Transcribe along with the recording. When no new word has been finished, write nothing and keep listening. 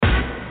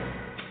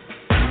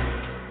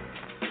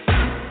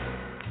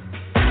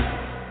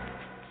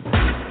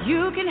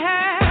You can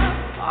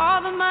have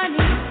all the money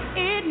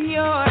in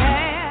your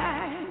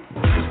hand,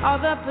 all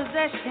the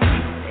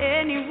possessions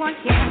anyone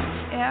can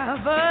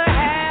ever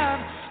have,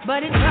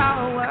 but it's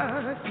all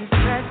worthless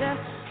treasure.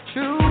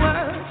 True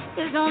worth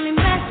is only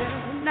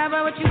measured not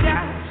by what you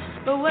got,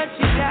 but what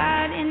you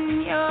got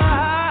in your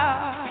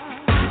heart.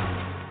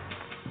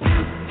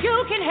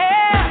 You can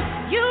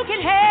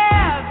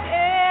have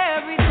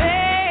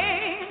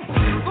everything,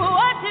 but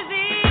what does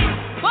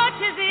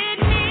it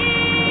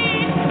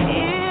mean?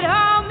 It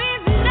all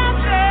means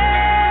nothing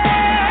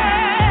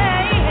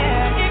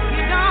if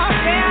you don't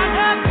stand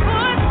up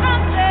for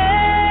something.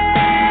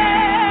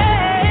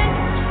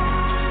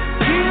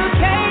 You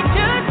can't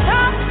just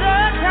top the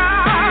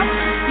top,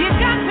 you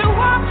got to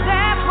walk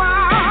that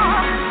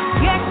walk.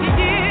 Yes, you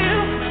do.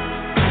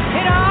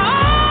 It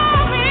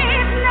all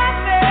means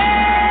nothing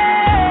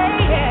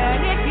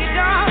if you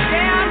don't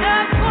stand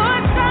up for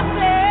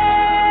something.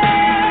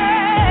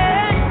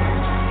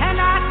 And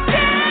I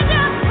stand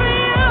up for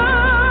you.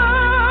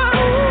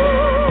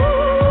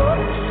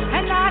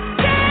 And I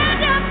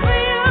stand up for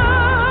you.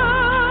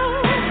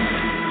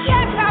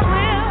 Yes, I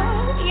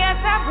will. Yes,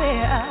 I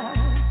will.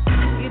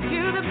 You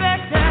do the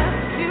best that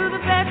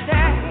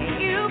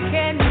you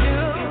can do.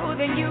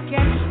 Then you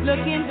can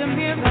look in the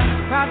mirror,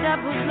 proud of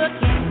who's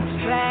looking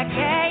back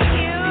at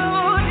you.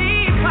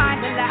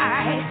 Define the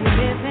life you're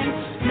living,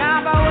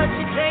 not by what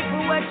you take,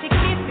 but what you're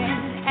keeping.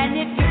 And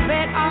if you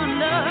bet on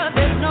love,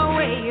 there's no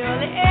way you'll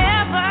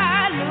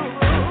ever lose.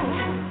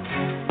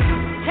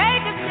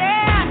 Take a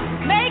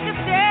stand, make a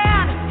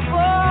stand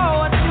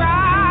for what's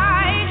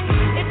right.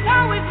 It's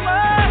always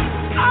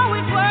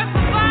worth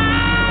the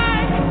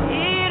fight.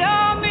 It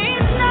all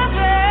means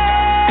nothing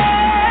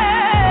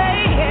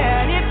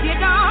if you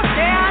don't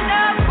stand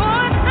up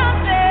for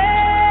something.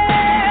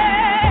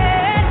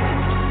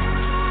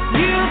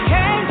 You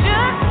can't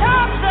just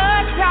top the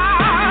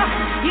top,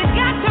 you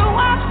got to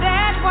walk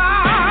that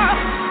walk.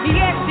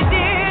 Yes, you do.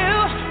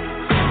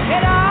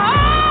 It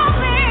all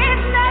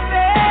means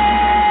nothing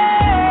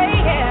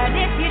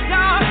if you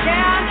don't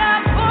stand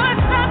up for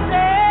something.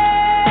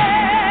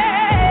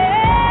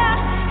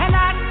 And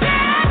I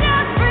stand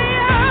up for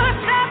you,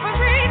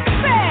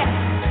 self-respect,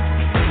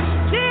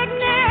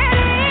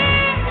 dignity.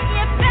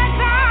 If that's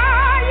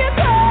all you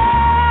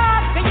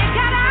got, then you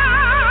got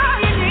all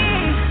you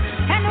need.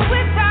 And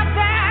without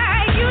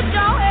that, you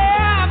don't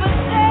ever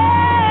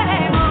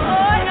say,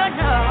 oh,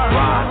 no.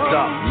 Rise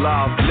up,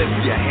 love,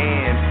 lift your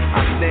hand.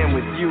 I stand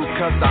with you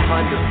cause I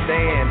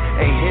understand.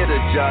 Ain't here to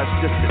judge,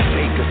 just to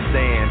take a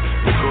stand.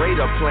 The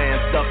greater plan's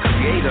the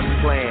creator's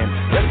plan.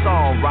 Let's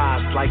all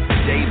rise like the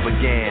day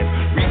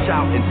began. Reach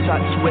out and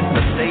touch with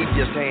the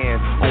Savior's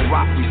hand. On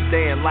rock we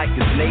stand like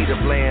his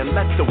native land.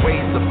 Let the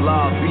ways of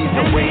love be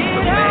the ways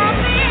of man.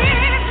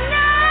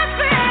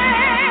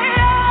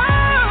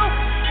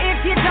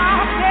 If you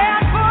don't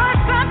stand for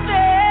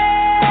something,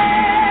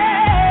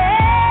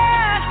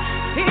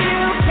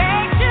 you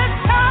can't just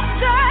talk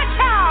the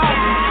talk.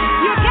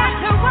 You got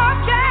to walk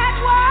that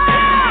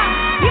walk.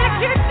 Yes,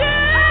 you do.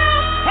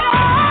 It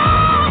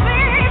all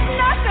means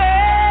nothing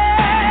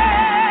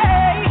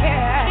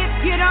if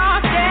you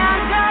don't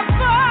stand up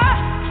for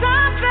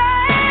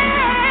something.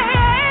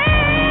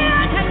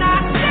 And I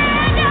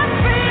stand up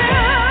for you.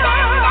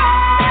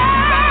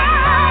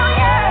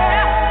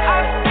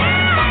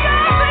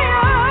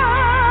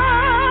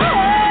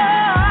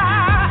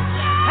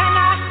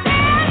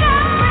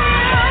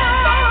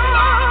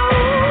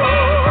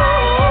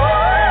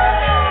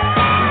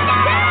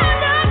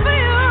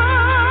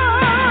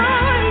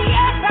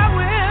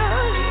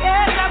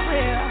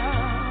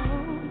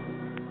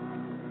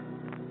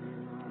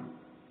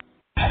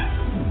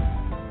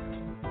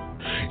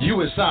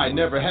 USI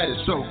never had it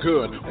so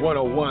good.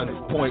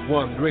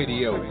 101.1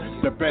 Radio,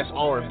 the best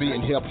R&B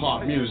and hip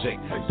hop music.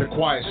 The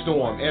Quiet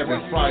Storm every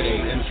Friday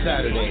and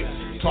Saturday.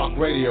 Talk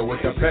radio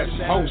with the best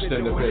host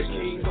in the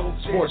business.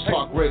 Sports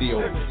Talk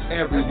Radio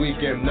every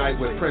weekend night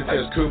with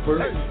Princess Cooper.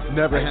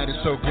 Never had it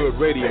so good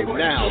radio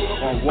now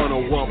on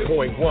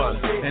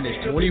 101.1, and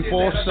it's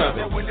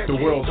 24/7. The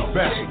world's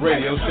best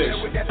radio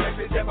station.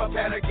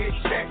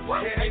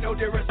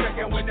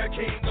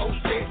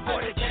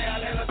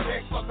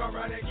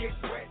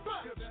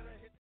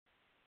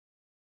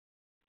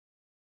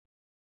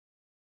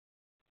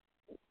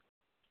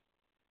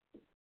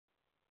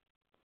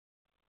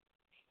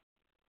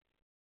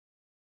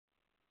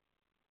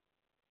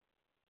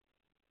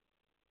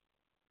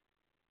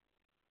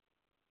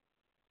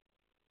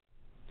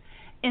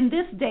 In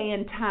this day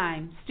and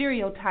time,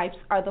 stereotypes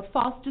are the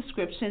false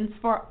descriptions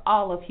for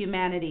all of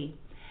humanity.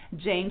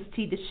 James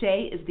T.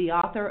 DeShay is the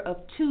author of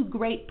 2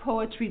 great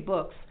poetry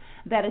books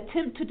that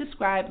attempt to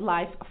describe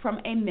life from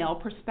a male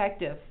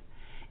perspective.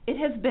 It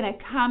has been a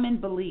common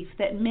belief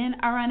that men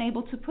are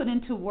unable to put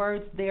into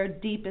words their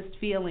deepest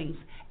feelings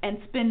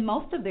and spend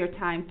most of their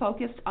time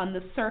focused on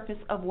the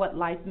surface of what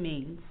life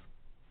means.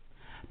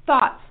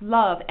 Thoughts,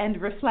 love,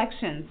 and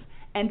reflections,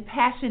 and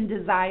passion,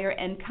 desire,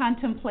 and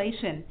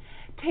contemplation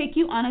take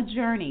you on a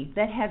journey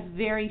that has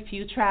very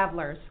few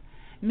travelers.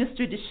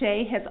 Mr.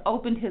 DeShay has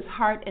opened his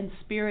heart and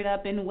spirit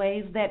up in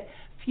ways that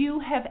few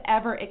have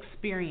ever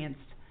experienced.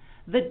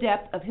 The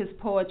depth of his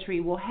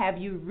poetry will have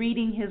you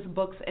reading his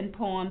books and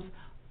poems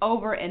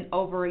over and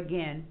over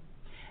again.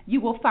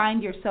 You will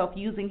find yourself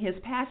using his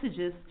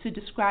passages to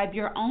describe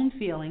your own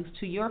feelings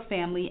to your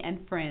family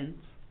and friends.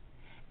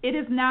 It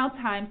is now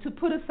time to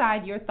put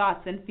aside your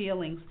thoughts and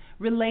feelings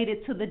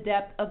related to the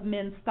depth of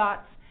men's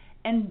thoughts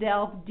and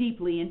delve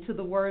deeply into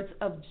the words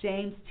of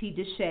James T.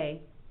 DeShay.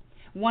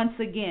 Once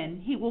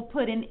again, he will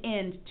put an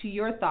end to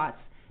your thoughts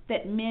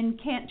that men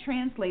can't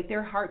translate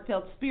their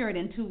heartfelt spirit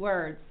into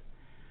words.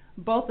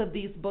 Both of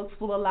these books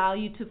will allow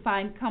you to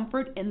find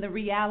comfort in the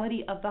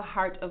reality of the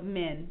heart of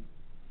men.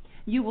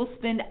 You will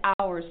spend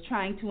hours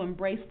trying to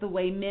embrace the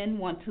way men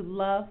want to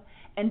love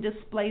and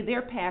display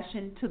their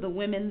passion to the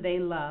women they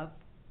love.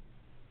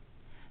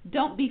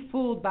 Don't be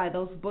fooled by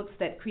those books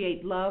that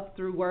create love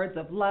through words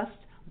of lust,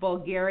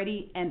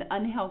 vulgarity, and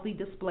unhealthy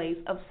displays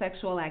of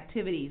sexual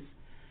activities.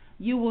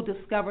 You will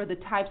discover the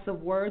types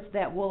of words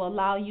that will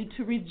allow you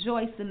to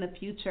rejoice in the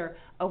future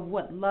of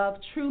what love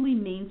truly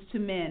means to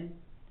men.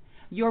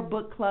 Your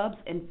book clubs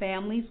and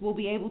families will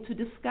be able to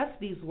discuss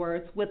these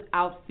words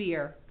without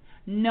fear.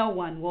 No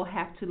one will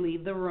have to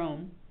leave the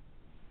room.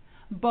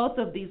 Both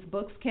of these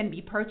books can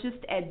be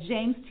purchased at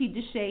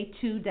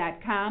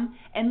jamestdeshay2.com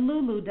and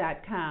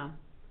lulu.com.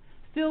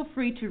 Feel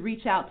free to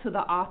reach out to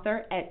the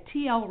author at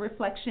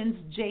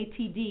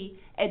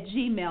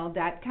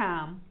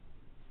tlreflectionsjtd@gmail.com.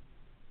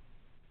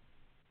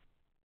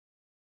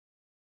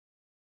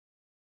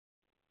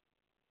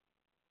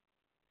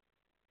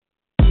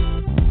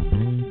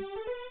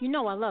 You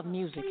know I love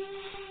music,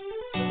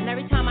 and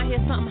every time I hear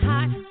something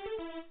hot, it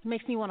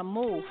makes me want to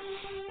move.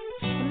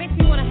 It makes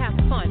me want to have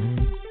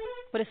fun.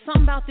 But it's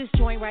something about this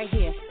joint right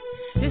here.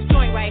 This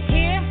joint right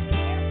here,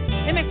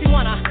 it makes me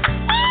want to,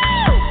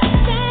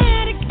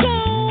 let it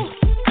go.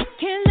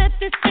 Can't let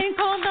this thing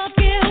called love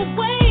get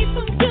away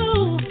from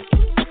you.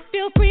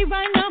 Feel free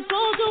right now,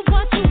 go do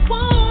what you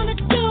want to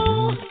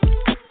do.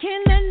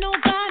 Can't let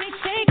nobody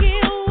take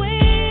it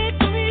away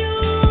from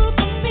you,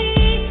 from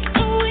me,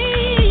 from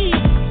we.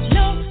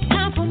 No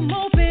time for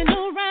moping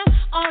around,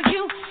 are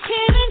you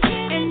kidding?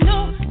 And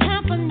no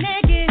time for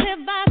negative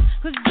vibes,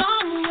 'cause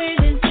I'm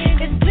winning.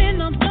 It's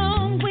been a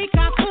long week,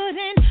 I put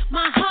in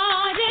my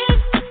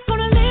hardest.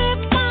 Gonna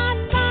live my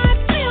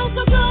life, feel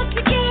so good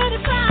to get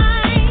it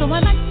right. So I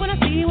like what I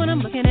see when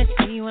I'm looking at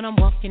you, when I'm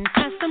walking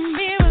past the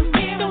mirror.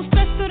 Don't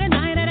stress through the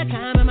night at a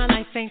time in my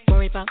life, ain't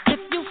worried about if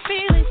you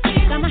feel it.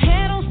 Got my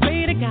head on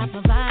straight, I got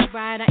my vibe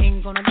right, I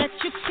ain't gonna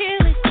let you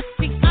kill it.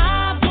 See,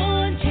 I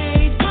wouldn't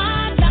change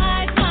my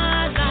life, just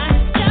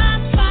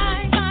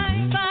bye, bye,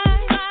 bye, bye,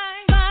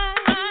 bye,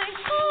 bye,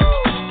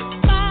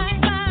 ooh, bye,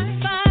 bye,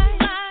 bye, bye,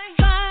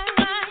 bye,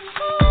 bye,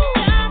 ooh,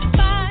 just bye,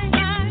 bye,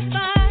 bye,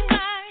 bye,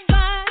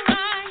 bye,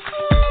 bye,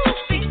 ooh.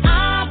 See,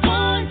 I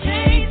wouldn't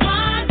change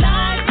my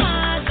life,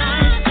 just bye.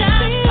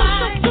 Feels so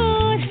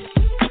good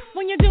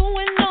when you're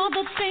doing all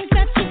the things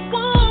that you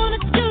wanna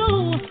do.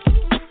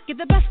 Get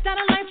the best out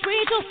of life,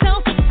 treat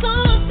yourself to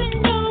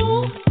something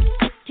new.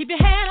 Keep your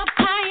head up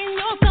high in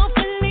yourself,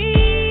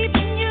 believe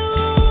in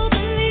you,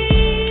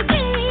 believe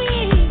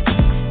in.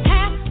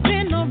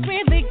 Having a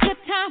really good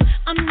time,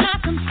 I'm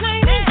not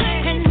complaining,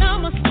 and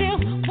I'ma still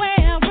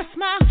wear a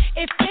smile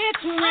if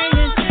it's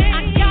raining.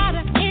 I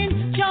gotta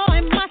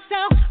enjoy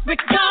myself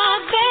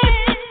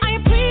regardless. I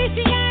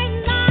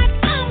appreciate life,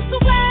 I'm so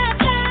glad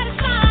that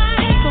it's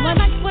mine. So I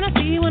like what I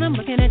see when I'm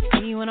looking at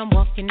you, when I'm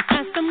walking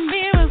past the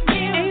mirror.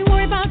 Ain't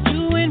worried about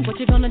doing what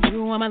you're gonna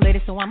do, I'm a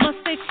lady, so I must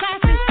stay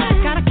classy.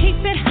 Gotta keep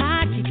it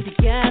high, keep it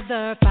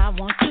together if I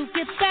want to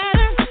get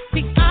better.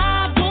 See,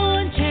 I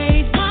wouldn't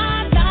change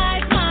my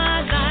life,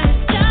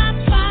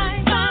 just bye,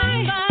 bye,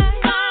 bye,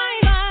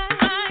 bye,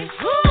 bye,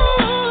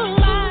 ooh,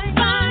 bye,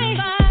 bye,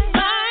 bye,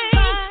 bye,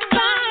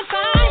 bye,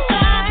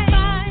 bye,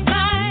 bye, bye,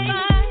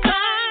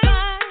 bye,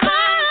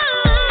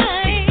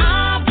 bye. I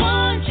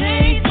wouldn't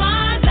change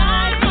my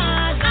life,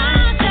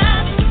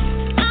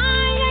 I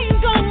ain't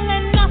gonna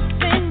let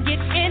nothing get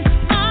in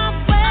my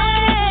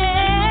way.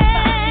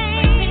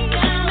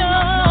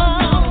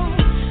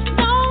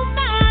 No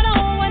matter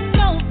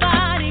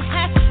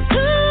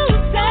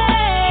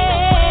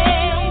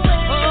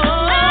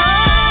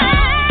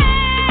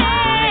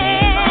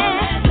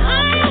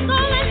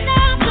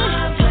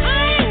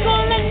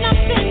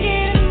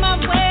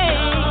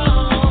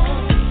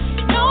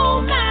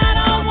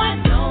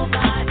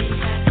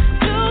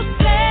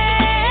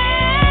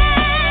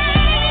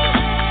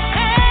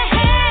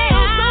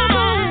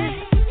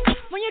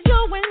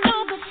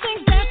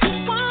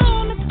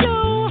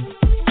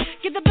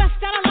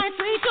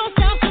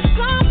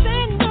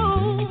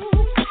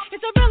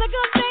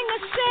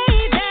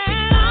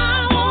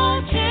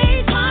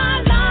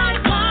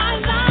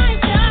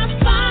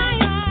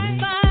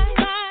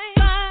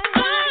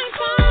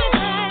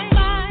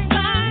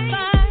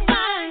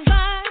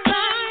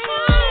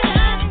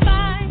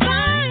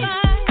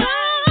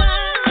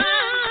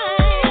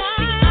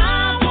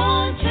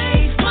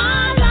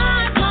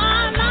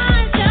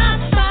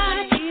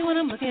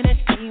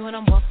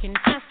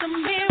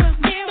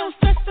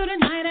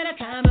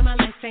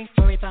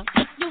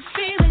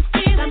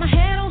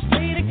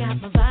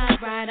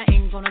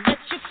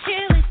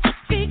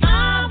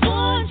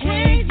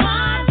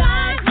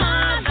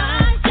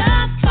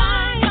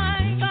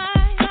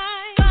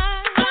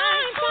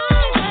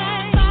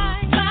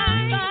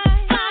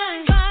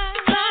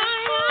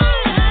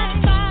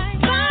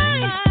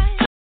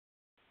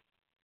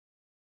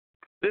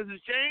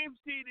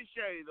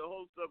DeShay, the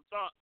host of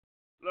Thought,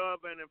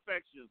 Love, and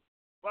Infections.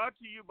 Brought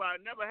to you by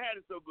Never Had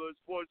It So Good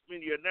Sports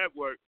Media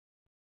Network.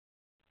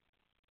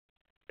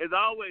 As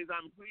always,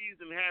 I'm pleased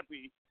and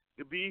happy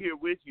to be here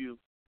with you,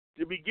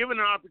 to be given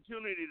an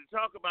opportunity to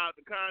talk about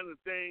the kinds of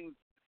things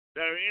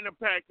that are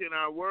impacting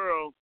our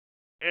world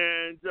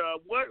and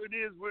what it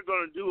is we're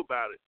going to do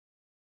about it.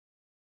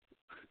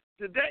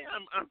 Today,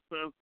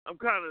 I'm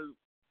kind of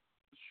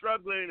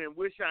struggling and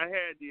wish I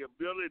had the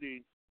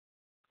ability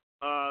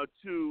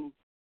to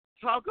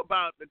talk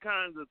about the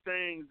kinds of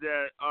things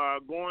that are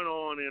going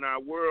on in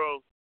our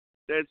world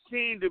that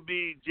seem to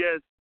be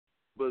just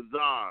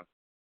bizarre.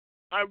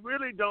 I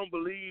really don't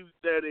believe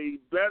that a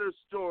better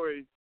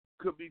story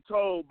could be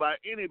told by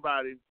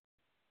anybody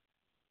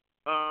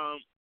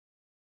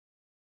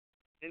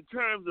in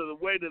terms of the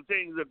way that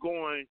things are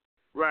going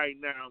right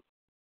now.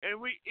 And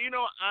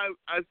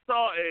I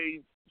saw a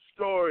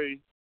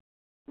story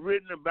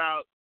written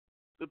about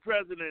the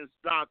president's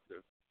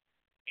doctor.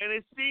 And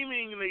it's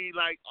seemingly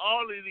like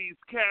all of these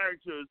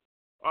characters,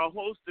 or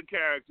host of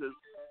characters,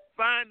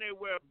 find their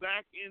way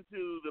back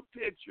into the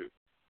picture.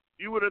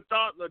 You would have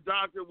thought the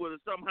doctor would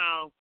have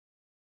somehow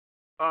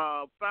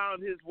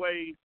found his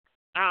way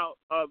out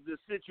of the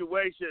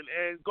situation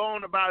and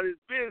gone about his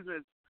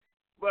business.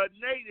 But,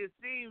 Nate, it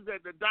seems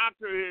that the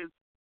doctor has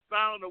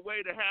found a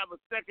way to have a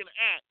second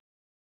act.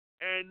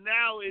 And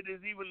now it is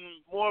even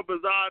more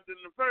bizarre than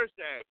the first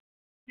act.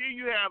 Here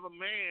you have a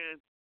man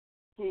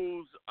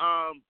who's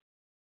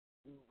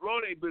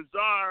wrote a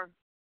bizarre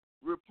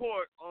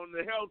report on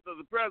the health of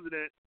the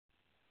president,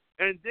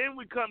 and then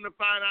we come to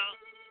find out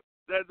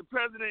that the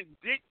president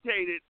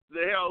dictated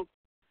the health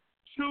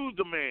to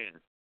the man.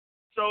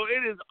 So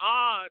it is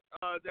odd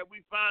that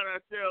we find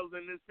ourselves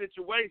in this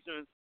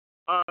situation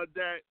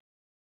that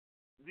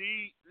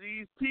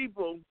these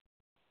people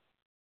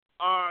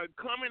are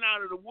coming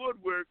out of the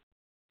woodwork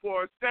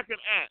for a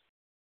second act.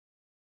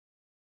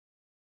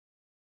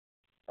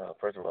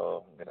 First of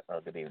all,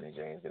 good evening,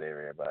 James. Good evening,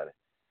 everybody.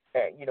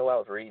 Hey, I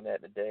was reading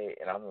that today,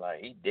 and I'm like,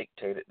 he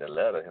dictated the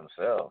letter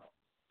himself.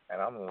 And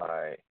I'm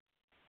like,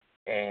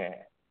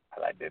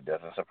 that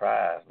doesn't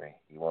surprise me.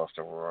 He wants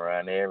to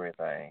run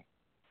everything.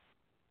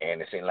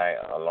 And it seems like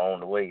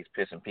along the way, he's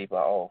pissing people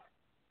off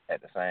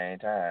at the same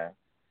time.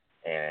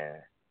 And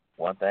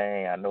one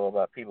thing I know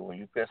about people, when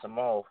you piss them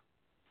off,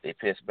 they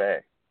piss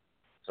back.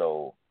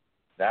 So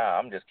now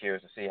I'm just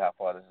curious to see how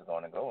far this is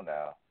going to go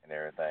now and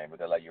everything.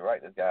 Because, like, you're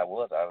right, this guy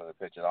was out of the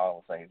picture, and all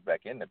of a sudden he's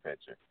back in the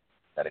picture.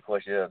 Now, the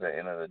question is, at the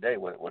end of the day,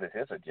 what is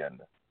his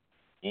agenda?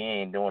 He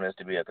ain't doing this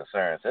to be a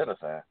concerned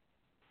citizen.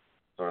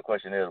 So the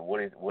question is,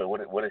 what is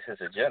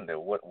his agenda?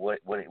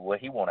 What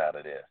he want out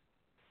of this?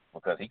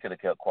 Because he could have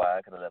kept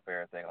quiet, could have left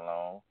everything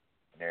alone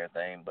and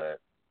everything, but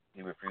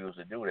he refused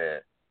to do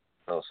that.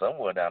 So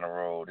somewhere down the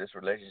road, this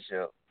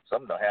relationship,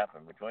 something will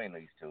happen between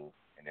these two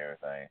and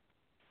everything.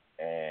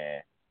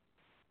 And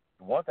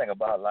one thing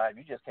about life,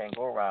 you just can't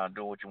go around and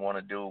do what you want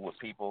to do with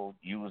people,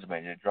 use them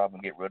and just drop them,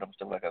 get rid of them,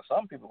 stuff like that.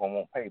 Some people going to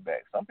want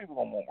payback. Some people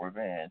going to want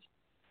revenge.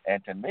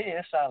 And to me,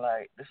 it sounds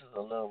like this is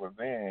a little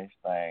revenge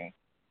thing.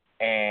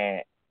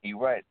 And you're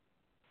right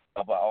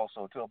about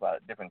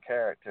different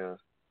characters.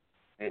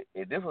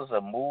 If this was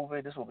a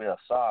movie, this would be a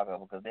saga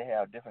because they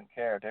have different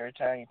characters. Every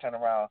time you turn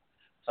around,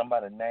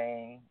 somebody's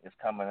name is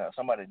coming up,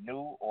 somebody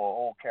new or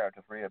old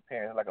character for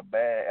reappearance. It's like a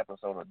bad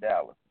episode of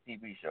Dallas,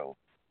 TV show.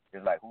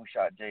 It's like Who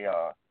Shot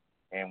JR?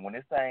 And when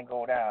this thing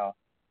go down,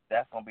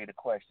 that's gonna be the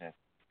question: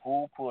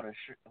 who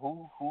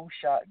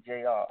shot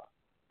JR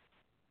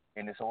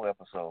in this whole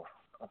episode?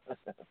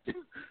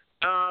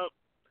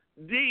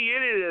 D,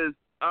 it is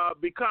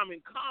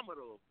becoming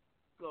comical.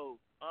 So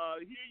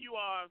here you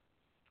are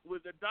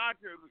with the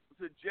doctor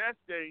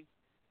suggesting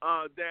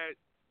that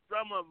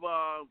some of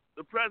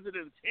the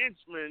president's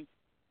henchmen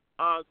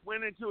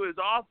went into his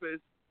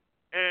office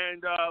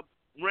and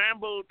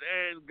rambled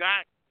and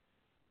got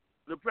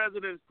the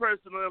president's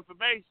personal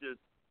information.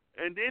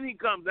 And then he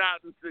comes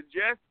out and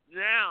suggests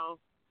now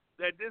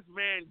that this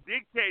man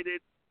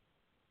dictated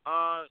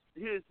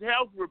his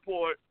health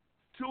report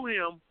to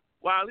him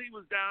while he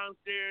was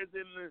downstairs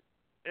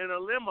in a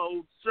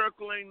limo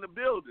circling the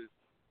building.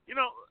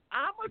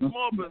 How much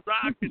more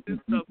bizarre can this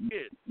stuff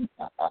get?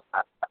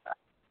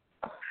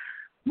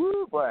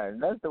 Woo, boy,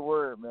 that's the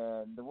word,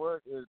 man. The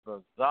word is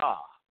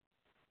bizarre.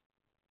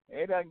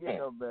 It doesn't get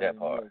no better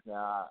than this.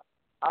 Now,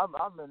 I'm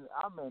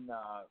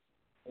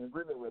in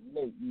agreement with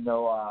Nate.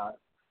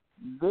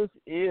 This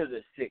is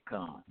a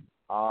sitcom.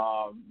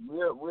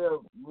 We're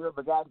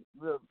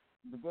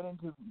beginning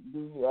to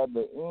be at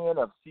the end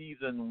of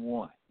season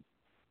 1.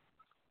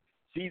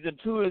 Season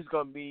 2 is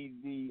going to be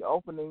the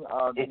opening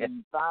of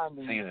the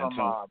findings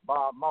from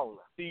Bob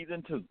Mueller.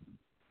 Season 2.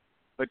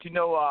 But when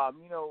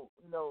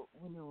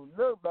you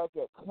look back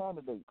at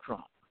candidate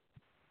Trump,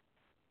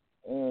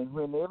 and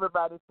when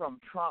everybody from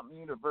Trump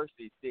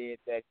University said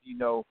that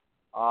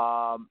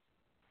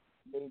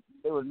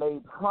they were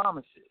made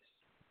promises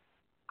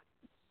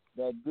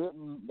that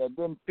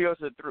didn't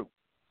filter through.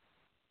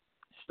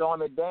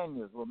 Stormy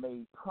Daniels were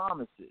made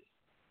promises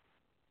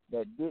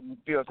that didn't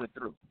filter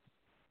through.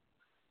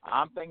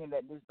 I'm thinking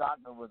that this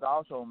doctor was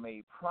also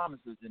made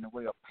promises in the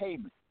way of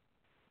payment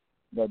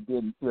that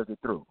didn't filter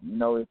through. You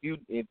know, if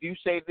you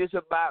say this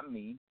about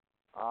me,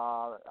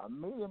 $1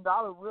 million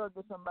will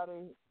get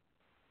somebody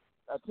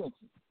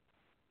attention.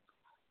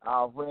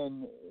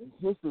 When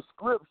his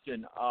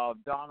description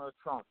of Donald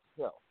Trump's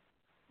health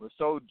was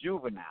so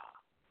juvenile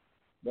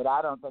that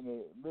I don't think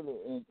it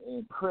really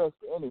impressed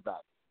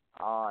anybody.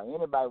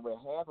 Anybody with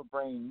half a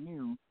brain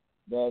knew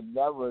that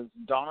was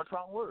Donald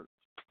Trump's words,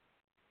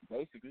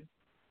 basically.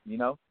 You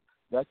know,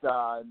 that's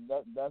the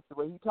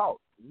way he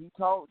talks. He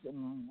talks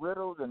in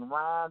riddles and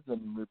rhymes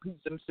and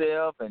repeats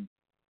himself and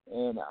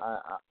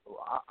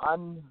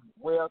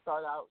unwell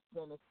thought out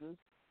sentences.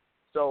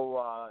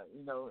 So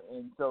you know,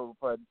 and so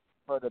for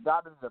the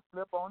doctors to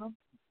flip on him,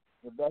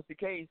 if that's the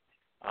case,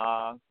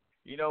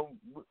 you know,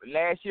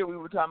 last year we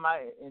were talking about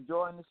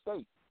enjoying the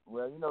steak.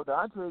 Well, you know, the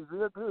entree is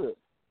real good.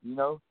 You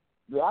know,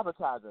 the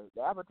appetizer is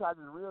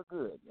real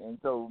good. And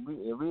so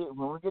when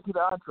we get to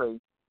the entree,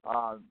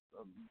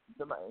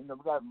 somebody, you know,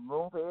 we got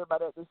room for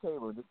everybody at this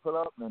table. Just pull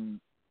up and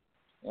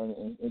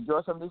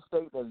enjoy some of this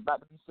steak that's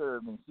about to be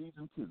served in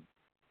season 2.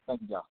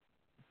 Thank you, y'all.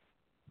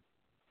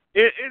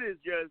 It is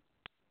just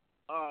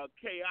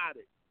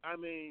chaotic. I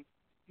mean,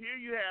 here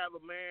you have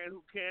a man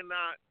who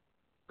cannot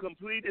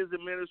complete his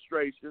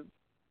administration.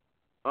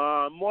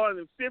 More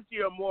than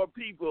 50 or more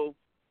people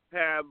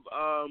have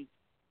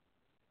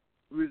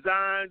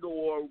resigned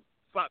or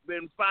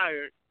been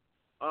fired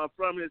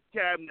from his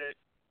cabinet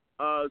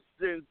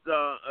since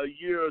a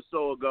year or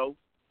so ago.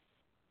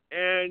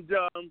 And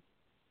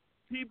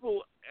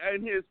people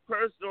in his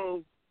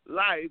personal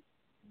life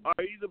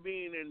are either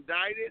being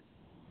indicted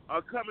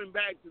or coming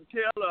back to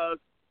tell us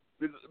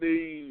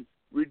the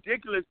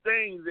ridiculous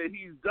things that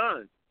he's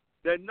done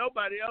that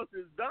nobody else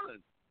has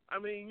done. I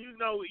mean, you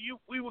know,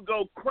 we would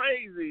go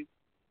crazy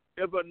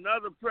if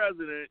another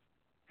president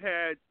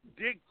had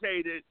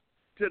dictated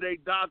to their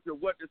doctor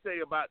what to say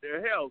about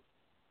their health.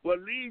 What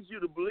leads you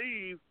to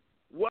believe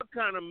what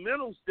kind of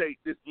mental state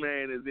this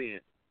man is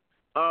in.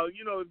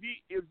 You know,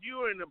 if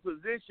you're in a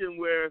position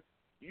where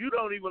you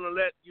don't even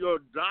let your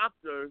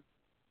doctor,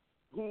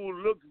 who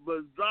looks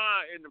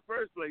bizarre in the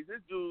first place,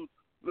 this dude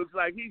looks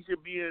like he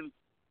should be in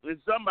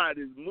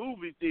somebody's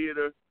movie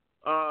theater.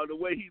 The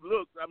way he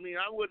looks, I mean,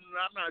 I'm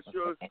not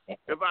sure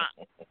if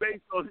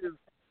based on his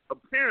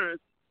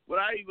appearance, would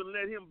I even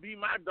let him be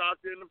my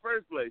doctor in the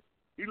first place.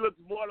 He looks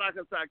more like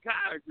a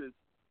psychiatrist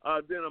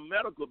than a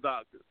medical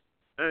doctor.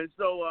 And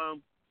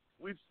so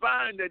we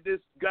find that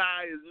this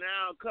guy is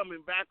now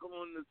coming back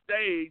on the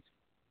stage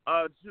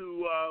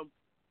to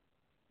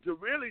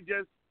really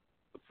just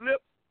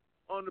flip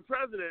on the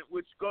president,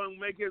 which is going to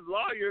make it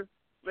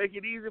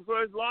easy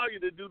for his lawyer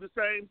to do the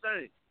same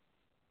thing.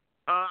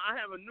 I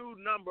have a new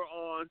number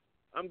on.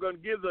 I'm going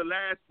to give the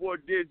last 4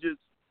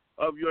 digits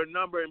of your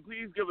number, and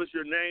please give us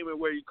your name and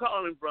where you're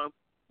calling from.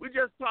 We're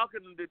just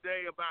talking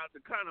today about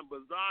the kind of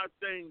bizarre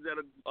things that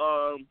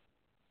are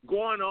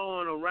going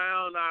on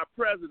around our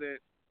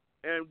president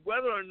and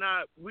whether or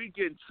not we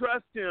can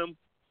trust him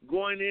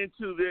going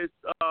into this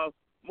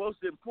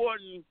most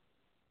important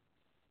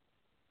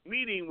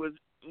meeting with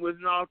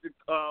North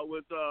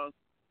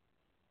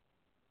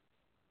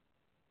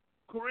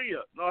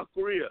Korea.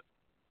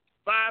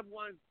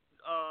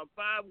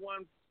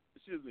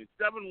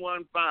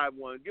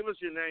 7151. Give us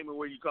your name and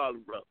where you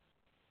calling from.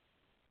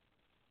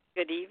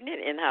 Good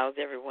evening, and how's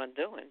everyone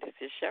doing? This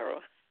is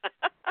Cheryl.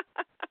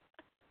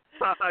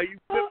 You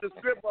flipped the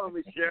script on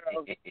me,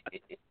 Cheryl.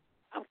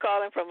 I'm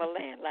calling from a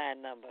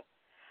landline number.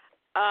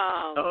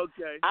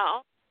 Okay.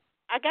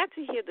 I got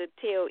to hear the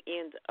tail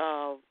end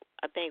of,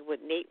 I think,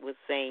 what Nate was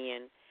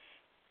saying,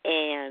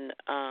 and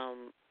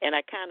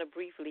I kind of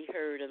briefly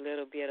heard a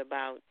little bit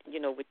about, you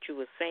know, what you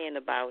were saying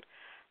about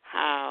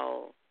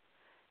how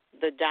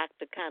the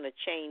doctor kind of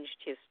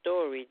changed his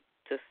story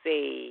to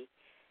say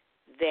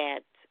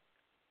that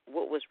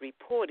what was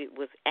reported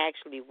was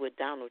actually what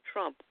Donald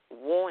Trump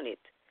wanted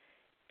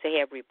to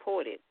have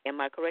reported.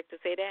 Am I correct to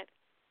say that?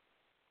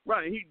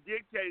 Right. He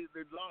dictated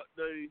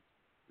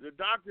the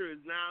doctor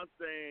is now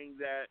saying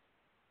that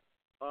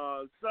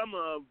some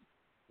of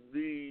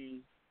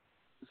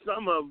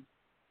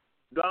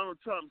Donald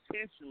Trump's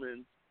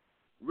henchmen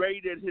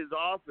raided his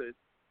office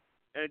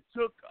and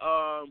took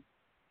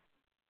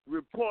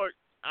reports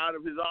out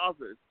of his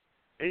office.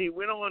 And he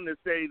went on to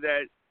say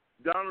that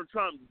Donald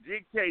Trump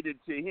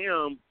dictated to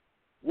him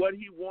what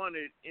he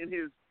wanted in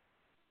his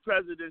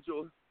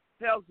presidential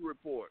health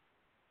report.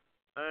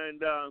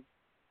 And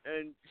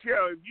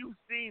Cheryl, if you've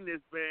seen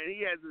this man,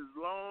 he has his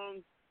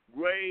long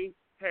gray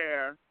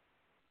hair,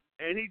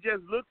 and he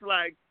just looks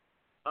like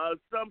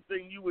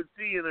something you would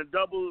see in a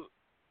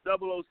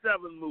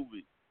 007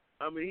 movie.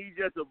 I mean, he's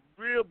just a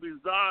real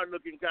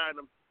bizarre-looking kind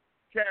of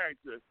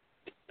character.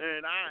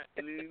 And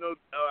you know,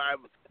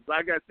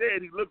 like I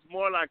said, he looks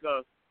more like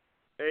a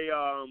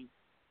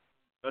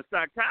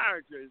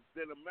psychiatrist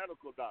than a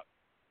medical doctor.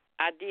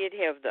 I did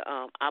have the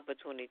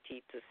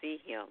opportunity to see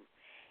him,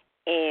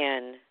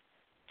 and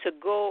to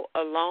go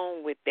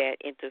along with that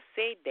and to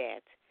say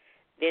that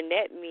then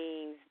that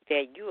means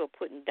that you are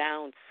putting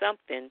down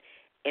something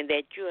and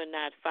that you are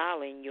not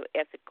following your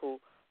ethical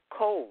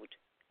code,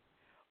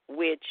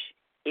 which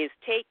is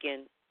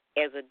taken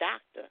as a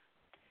doctor.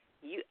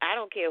 I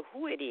don't care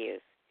who it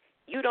is.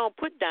 You don't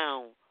put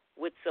down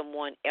what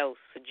someone else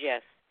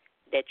suggests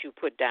that you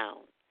put down.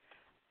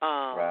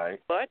 Right.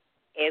 But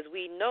as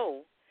we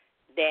know,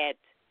 that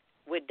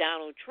with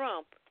Donald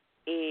Trump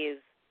is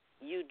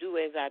you do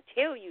as I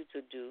tell you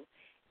to do,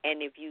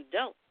 and if you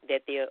don't,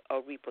 that there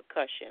are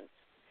repercussions.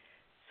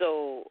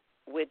 So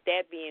with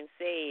that being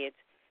said,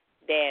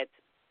 that,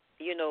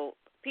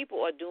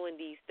 people are doing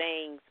these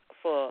things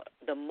for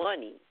the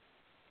money.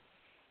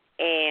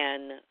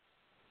 And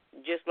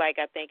just like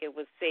I think it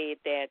was said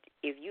that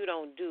if you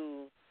don't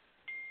do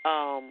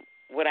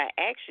what I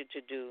ask you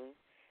to do,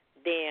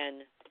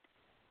 then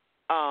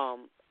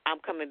I'm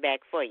coming back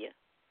for you.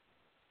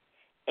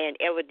 And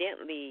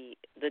evidently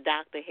the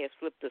doctor has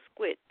flipped the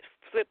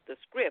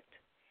script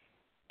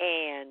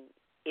and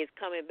is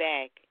coming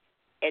back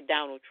at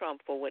Donald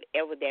Trump for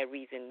whatever that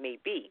reason may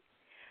be.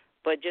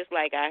 But just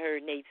like I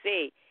heard Nate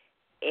say,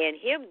 and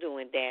him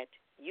doing that,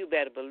 you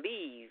better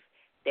believe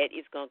that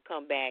it's going to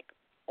come back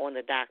on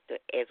the doctor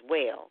as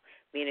well,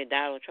 meaning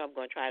Donald Trump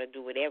going to try to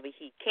do whatever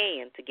he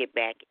can to get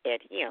back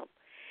at him.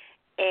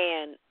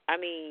 And,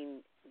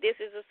 this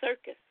is a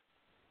circus.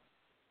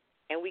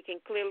 And we can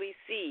clearly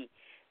see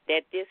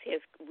that this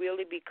has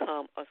really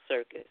become a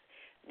circus.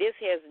 This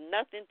has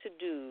nothing to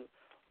do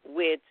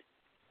with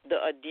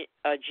the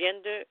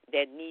agenda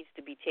that needs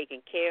to be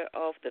taken care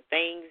of, the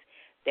things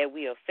that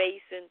we are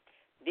facing.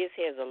 This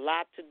has a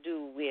lot to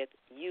do with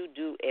you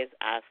do as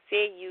I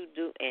say you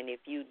do, and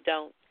if you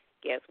don't,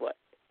 guess what?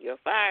 You're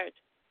fired.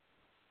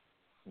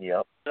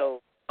 Yep.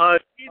 So,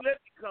 let me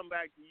come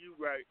back to you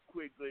right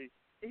quickly.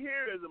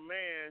 Here is a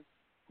man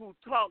who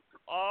talked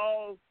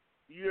all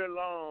year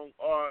long,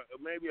 or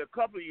maybe a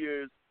couple of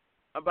years,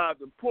 about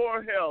the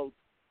poor health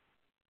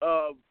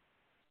of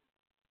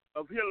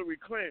Hillary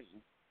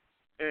Clinton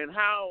and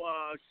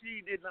how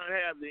she did not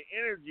have the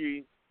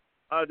energy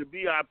to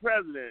be our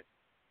president.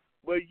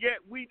 But yet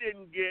we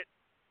didn't get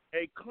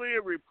a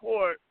clear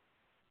report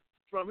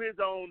from his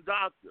own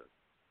doctor.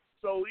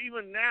 So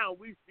even now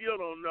we still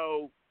don't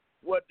know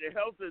what the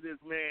health of this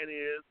man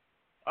is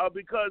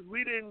because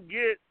we didn't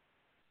get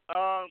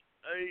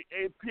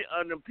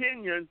an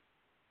opinion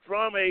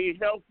from a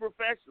health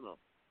professional.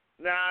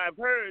 Now I've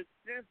heard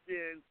since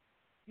then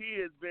he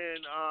has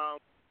been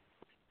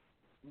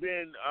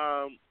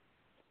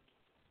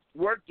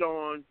worked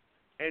on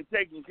and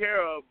taken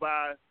care of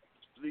by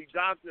the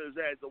doctors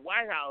at the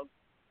White House.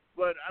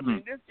 But,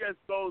 this just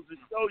goes to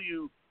show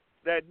you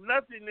that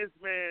nothing this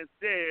man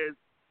says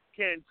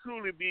can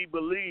truly be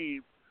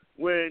believed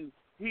when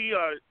we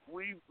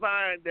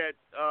find that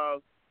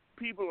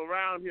people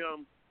around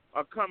him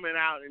are coming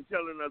out and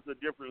telling us a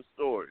different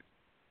story.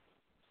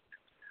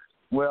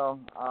 Well,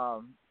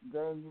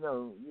 James,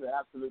 you're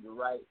absolutely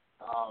right.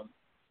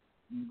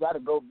 You got to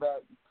go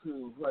back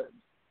to what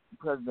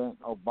President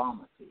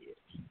Obama said,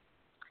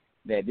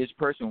 that this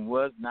person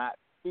was not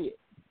fit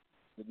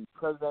to be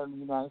president of the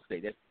United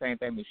States. That's the same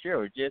thing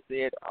Michelle just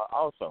said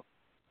also.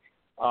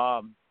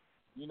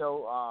 He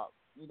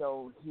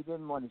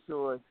didn't want to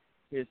show us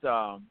his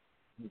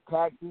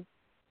taxes,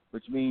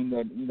 which means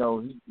that,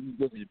 he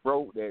just is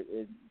broke,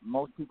 that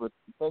most people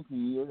think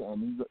he is,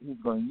 and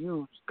he's going to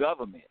use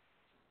government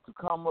to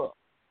come up.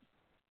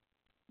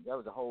 That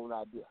was the whole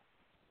idea.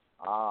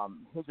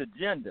 His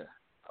agenda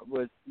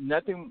was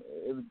nothing.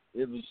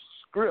 It was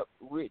script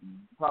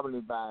written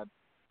probably by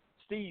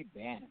Steve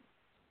Bannon.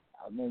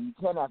 You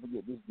cannot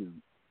forget this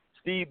dude.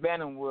 Steve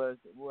Bannon was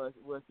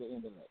the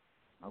intellect.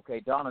 Okay,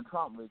 Donald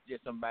Trump was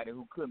just somebody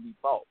who couldn't be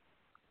bought.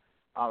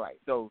 All right.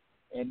 So,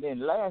 and then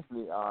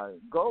lastly,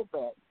 go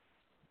back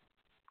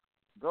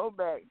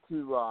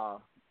to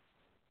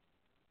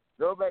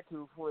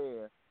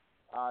where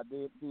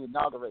the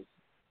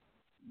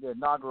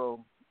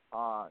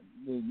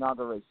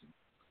inauguration,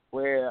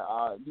 where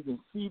you can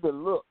see the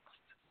looks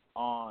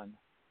on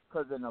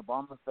President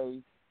Obama's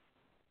face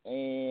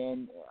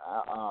and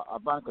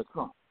Ivanka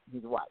Trump,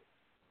 his wife.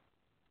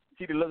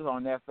 See the looks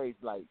on their face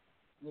like,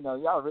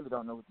 y'all really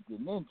don't know what you're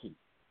getting into.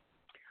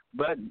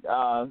 But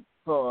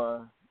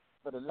for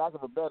the lack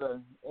of a better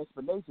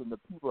explanation, the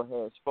people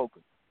had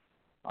spoken.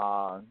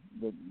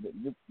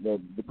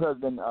 The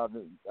president of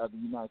the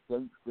United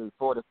States, the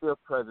 45th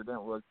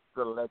president, was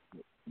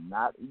elected,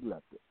 not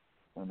elected.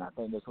 And I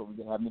think that's what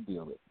we're having to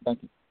deal with.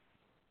 Thank you.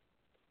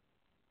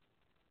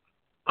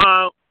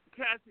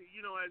 Cassie,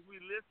 as we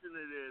listen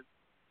to this,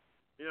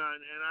 and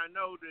I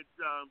know that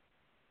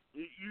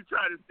you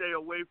try to stay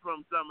away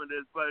from some of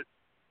this, but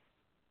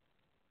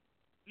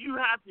you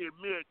have to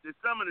admit that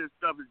some of this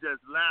stuff is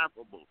just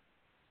laughable.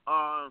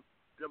 To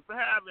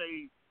have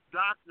a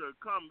doctor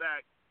come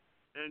back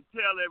and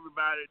tell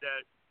everybody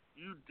that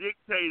you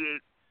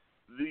dictated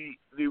the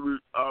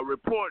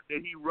report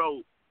that he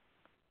wrote.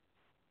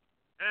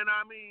 And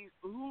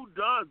who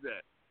does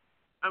that?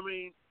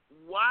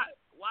 Why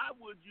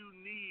would you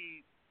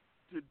need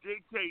to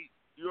dictate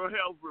your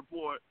health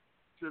report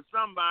to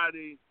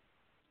somebody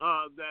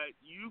that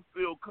you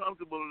feel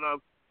comfortable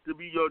enough to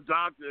be your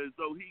doctor,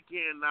 so he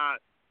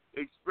cannot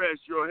express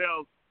your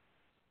health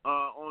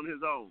on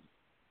his own?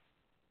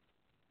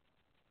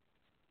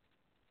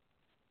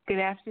 Good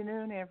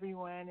afternoon,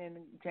 everyone. And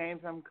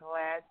James, I'm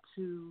glad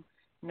to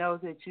know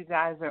that you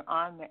guys are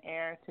on the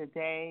air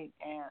today,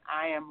 and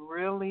I am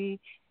really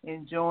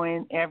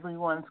enjoying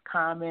everyone's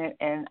comment,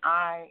 and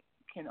I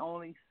can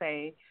only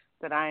say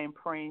that I am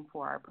praying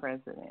for our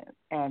president,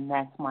 and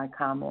that's my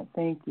comment.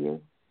 Thank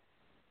you.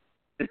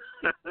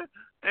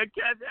 And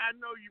Kathy, I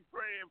know you're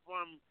praying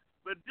for him,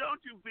 but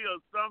don't you feel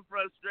some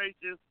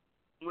frustration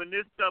when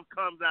this stuff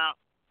comes out?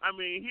 I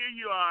mean, here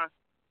you are,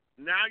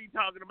 now you're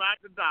talking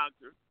about the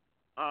doctor.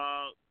 4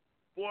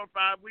 or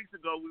 5 weeks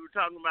ago, we were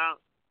talking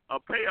about a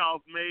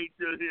payoff made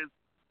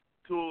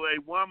to a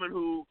woman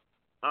who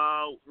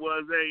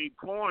was a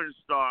porn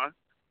star.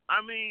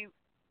 I mean,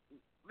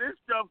 this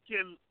stuff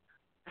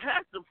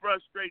has to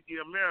frustrate the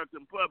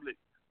American public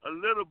a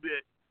little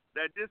bit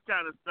that this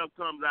kind of stuff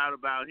comes out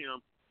about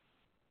him.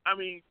 I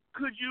mean,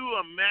 could you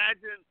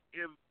imagine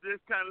if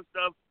this kind of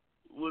stuff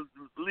was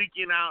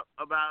leaking out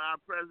about our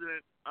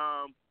President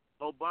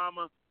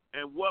Obama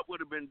and what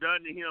would have been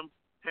done to him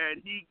had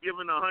he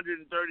given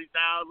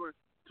 $130,000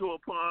 to a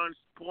porn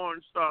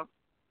star?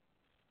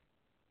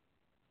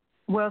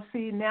 Well,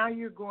 see, now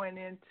you're going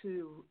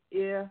into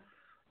if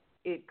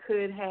it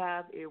could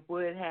have, it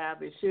would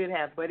have, it should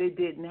have, but it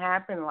didn't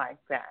happen like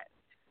that.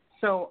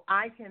 So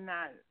I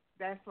cannot,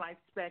 that's like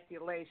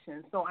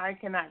speculation, so I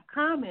cannot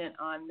comment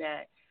on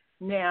that.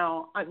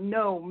 Now,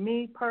 no,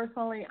 me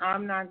personally,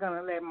 I'm not going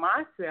to let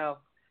myself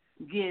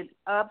get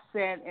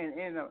upset and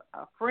in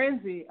a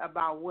frenzy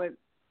about what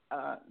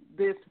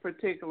this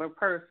particular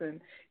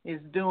person is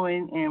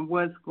doing and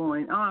what's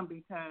going on,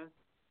 because,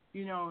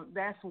 you know,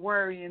 that's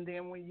worry. And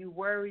then when you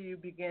worry, you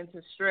begin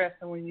to stress.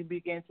 And when you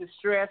begin to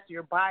stress,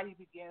 your body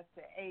begins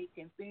to ache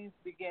and things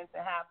begin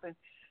to happen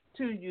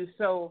to you.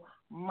 So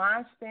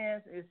my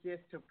stance is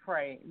just to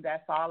pray.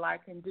 That's all I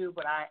can do.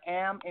 But I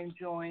am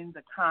enjoying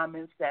the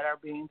comments that are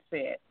being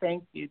said.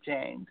 Thank you,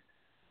 James.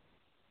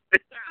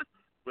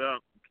 Well,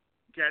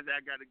 Kathy, I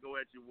got to go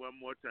at you one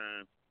more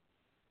time.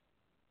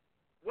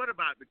 What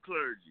about the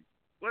clergy?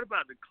 What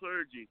about the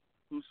clergy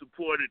who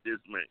supported this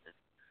man?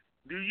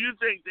 Do you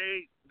think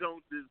they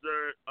don't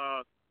deserve,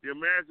 the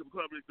American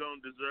public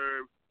don't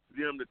deserve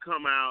them to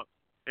come out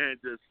and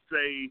to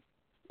say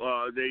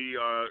they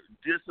are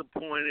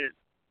disappointed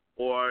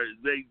or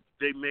they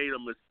made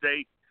a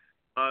mistake?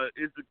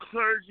 Is the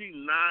clergy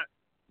not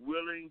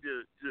willing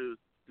to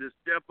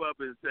step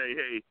up and say,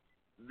 hey,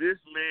 this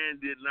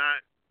man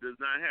does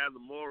not have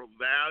the moral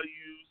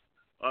values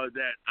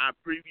that our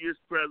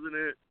previous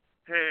president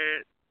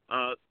had?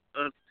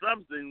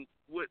 Something.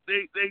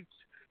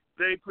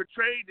 They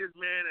portrayed this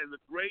man as a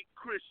great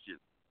Christian.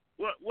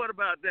 What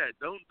about that?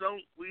 Don't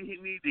we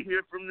need to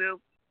hear from them?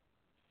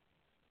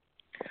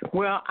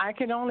 Well, I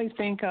can only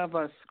think of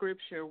a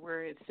scripture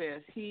where it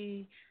says,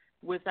 he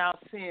without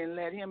sin,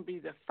 let him be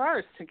the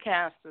first to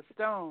cast a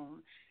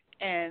stone.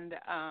 And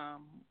I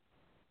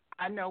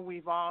know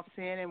we've all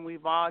sinned and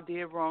we've all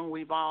did wrong.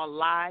 We've all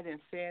lied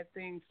and said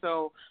things.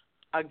 So,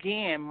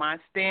 again, my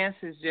stance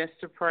is just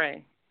to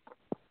pray.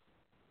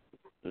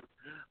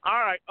 All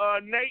right,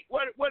 Nate,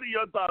 what are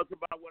your thoughts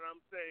about what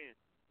I'm saying?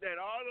 That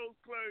all those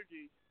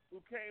clergy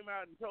who came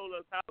out and told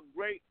us how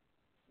great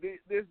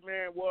this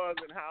man was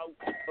and how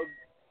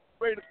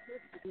great a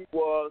Christian he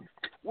was,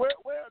 where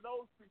are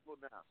those people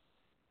now?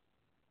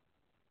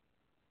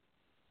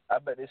 I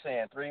bet they're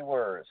saying 3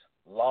 words: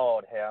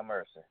 Lord have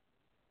mercy.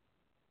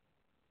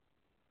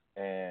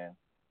 And,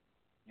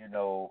 you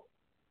know,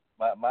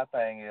 my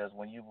thing is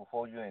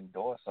before you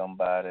endorse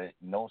somebody,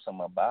 know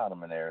something about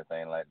them and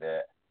everything like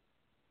that.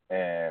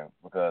 And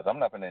because I'm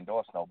not going to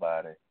endorse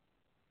nobody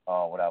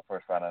without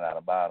first finding out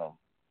about them.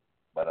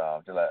 But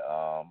just like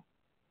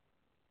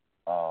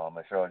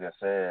Michelle just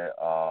said,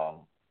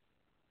 was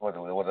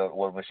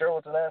Michelle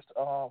was the last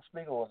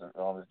speaker? Was it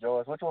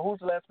George? Who's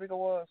the last speaker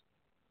was?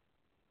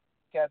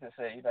 Kathy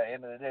said, at the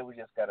end of the day, we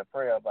just got to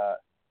pray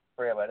about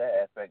that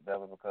aspect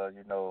of it, because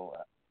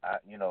I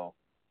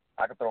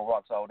can throw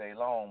rocks all day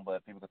long,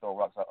 but people can throw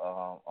rocks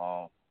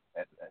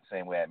at the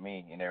same way at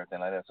me and everything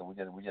like that. So we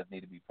just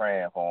need to be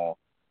praying for them.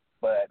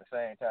 But at the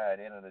same time, at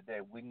the end of the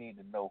day, we need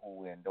to know who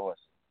we endorse.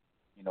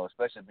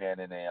 Especially being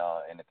in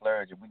the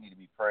clergy, we need to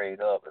be prayed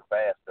up and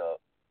fast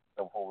up.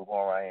 So before we go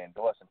around here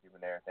endorsing people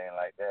and everything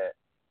like that,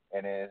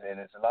 and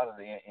it's a lot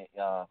of the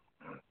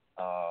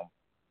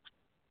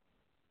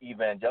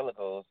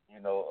evangelicals,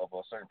 of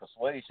a certain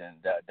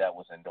persuasion that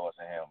was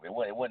endorsing him. It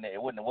wasn't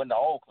the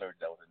old clergy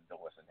that was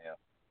endorsing him.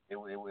 It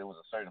was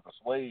a certain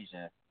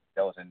persuasion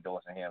that was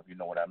endorsing him. If you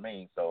know what I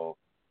mean. So,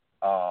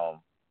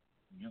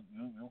 you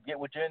get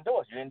what you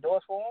endorse. You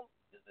endorse for them.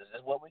 This is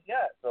what we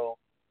got. So,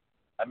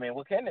 I mean,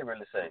 what can they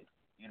really say?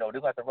 They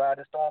got to ride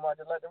the storm out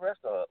just like the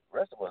rest of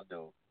us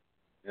do.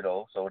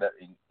 So that,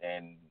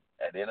 and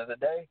at the end of the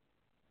day,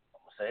 I'm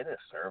gonna say this: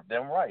 serve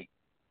them right.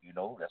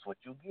 That's what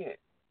you get.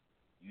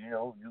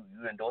 You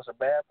endorse a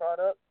bad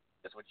product,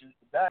 That's what you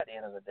got at the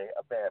end of the day,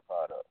 a bad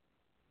product.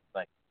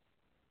 Thank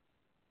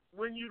you.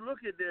 When you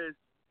look at this,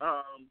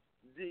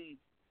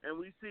 and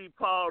we see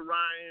Paul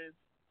Ryan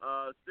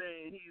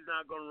saying he's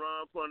not going to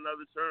run for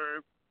another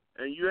term,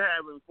 and you're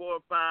having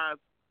 4 or 5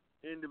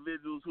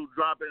 individuals who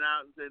dropping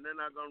out and saying they're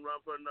not going to run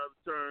for another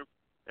term.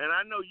 And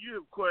I know you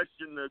have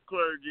questioned the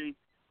clergy.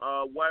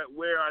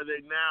 Where are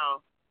they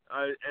now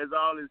as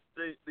all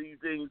these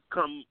things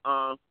come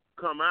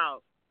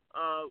out?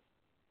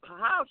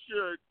 How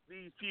should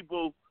these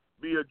people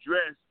be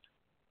addressed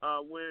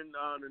when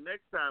the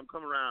next time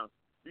come around?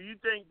 Do you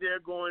think they're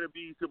going to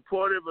be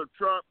supportive of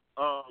Trump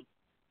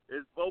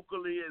as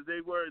vocally as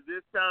they were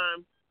this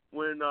time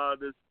when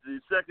the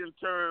second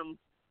term,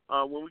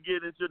 when we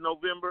get into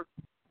November?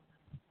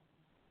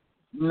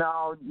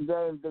 No,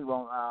 they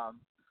won't.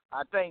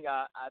 I think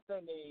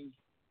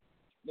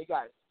they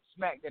got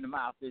smacked in the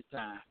mouth this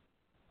time.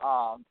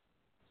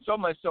 So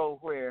much so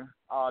where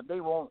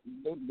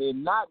they're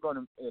not going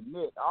to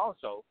admit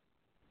also,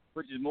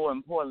 which is more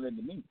important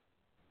to me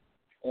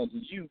and to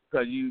you,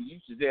 because you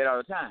used to say it all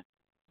the time.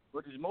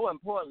 Which is more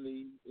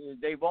importantly is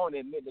they won't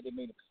admit that they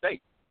made a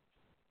mistake.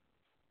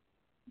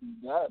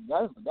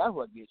 That's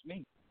what gets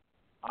me.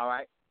 All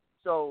right.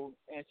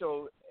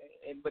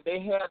 But they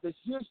have this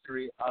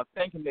history of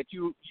thinking that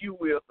you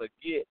will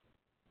forget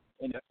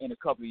in a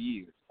couple of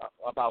years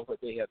about what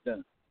they have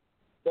done.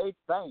 They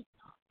bank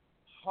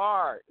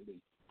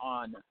hardly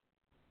on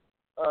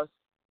us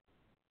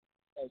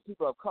as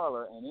people of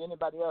color and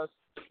anybody else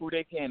who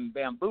they can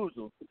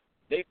bamboozle.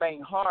 They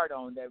bank hard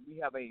on that we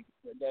have a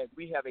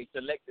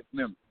selective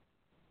memory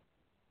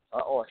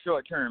or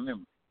short-term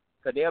memory,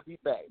 because they'll be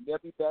back. They'll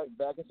be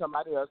backing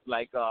somebody else,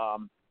 like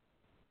the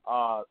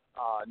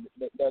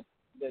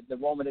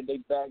woman that they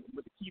backed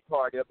with the Tea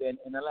Party up in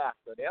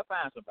Alaska. They'll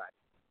find somebody.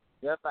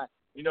 They'll find.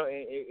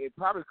 It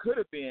probably could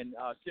have been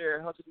Sherry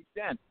Huckabee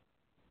Sanders,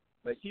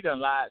 but she done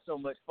lied so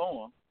much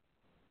for him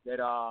that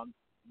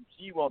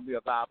she won't be a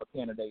viable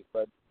candidate.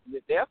 But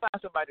they'll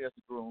find somebody else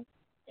to groom,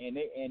 and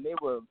they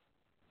will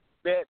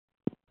bet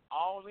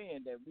all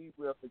in that we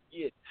will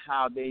forget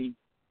how they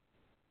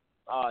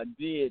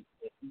did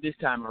this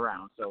time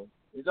around. So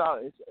it's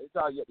all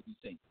yet to be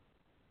seen.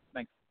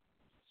 Thank you.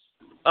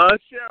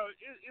 Cheryl,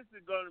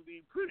 it's going to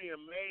be pretty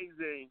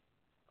amazing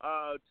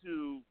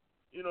to,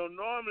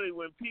 normally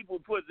when people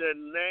put their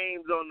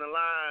names on the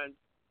line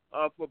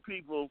for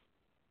people,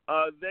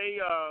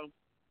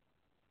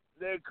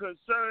 they're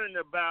concerned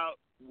about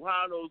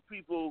how those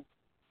people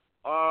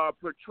are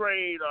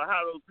portrayed or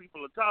how those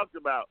people are talked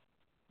about.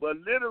 But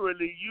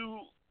literally,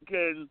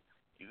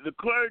 the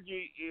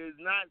clergy is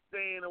not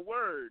saying a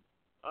word.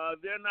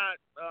 They're not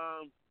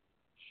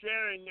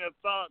sharing their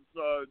thoughts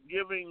or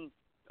giving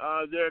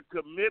their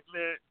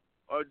commitment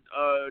or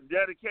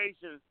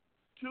dedication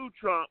to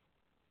Trump.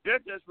 They're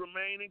just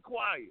remaining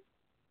quiet.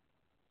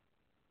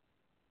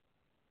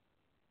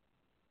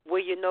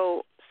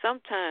 Well,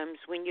 sometimes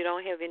when you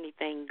don't have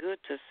anything good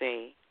to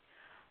say,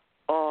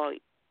 or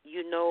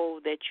you know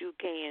that you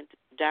can't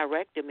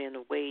direct them in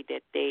a way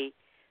that they,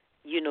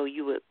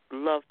 you would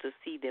love to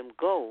see them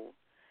go,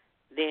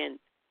 then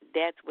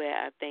that's where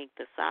I think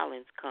the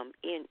silence come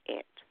in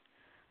at.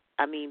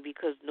 I mean,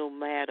 because no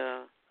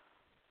matter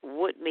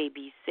what may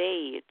be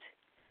said,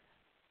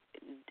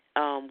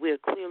 we're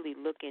clearly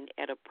looking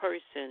at a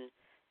person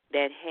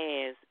that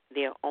has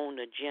their own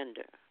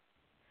agenda.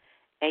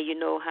 And you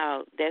know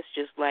how that's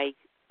just like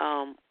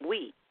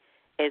we,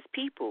 as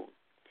people.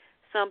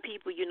 Some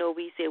people,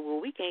 we say, well,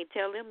 we can't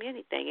tell them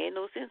anything. Ain't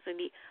no sense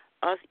in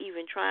us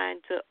even trying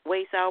to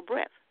waste our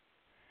breath.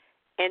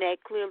 And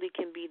that clearly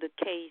can be the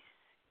case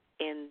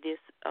in this,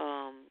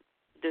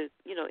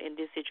 in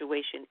this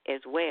situation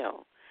as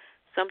well.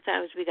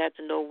 Sometimes we got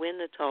to know when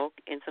to talk,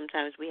 and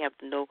sometimes we have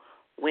to know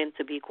when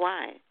to be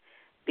quiet,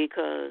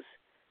 because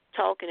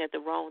talking at the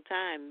wrong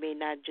time may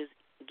not just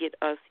get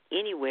us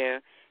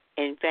anywhere.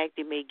 In fact,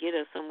 it may get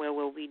us somewhere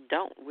where we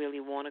don't really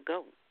want to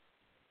go.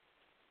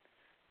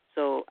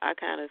 So I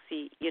kind of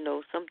see,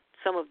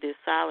 some of this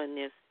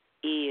silentness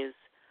is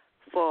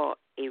for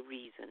a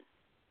reason.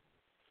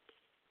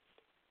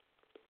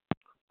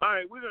 All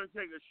right, we're going to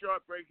take a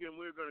short break, and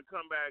we're going to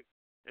come back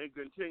and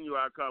continue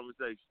our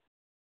conversation.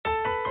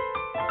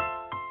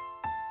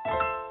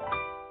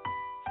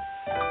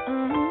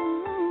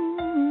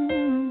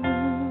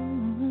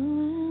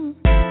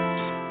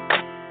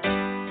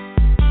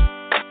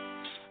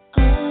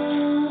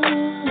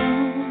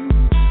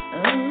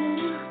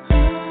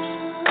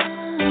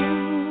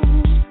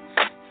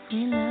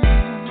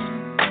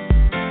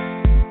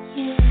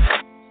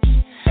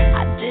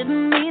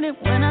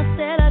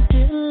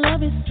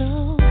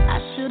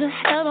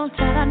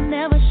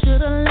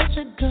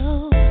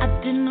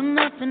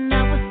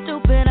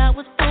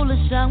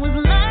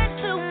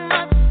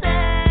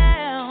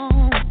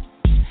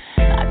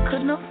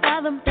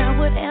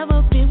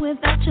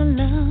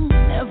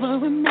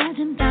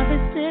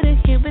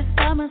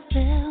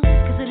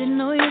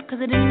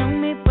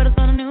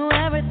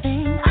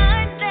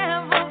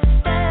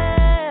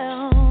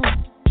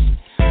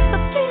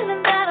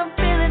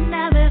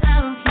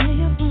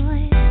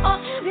 Oh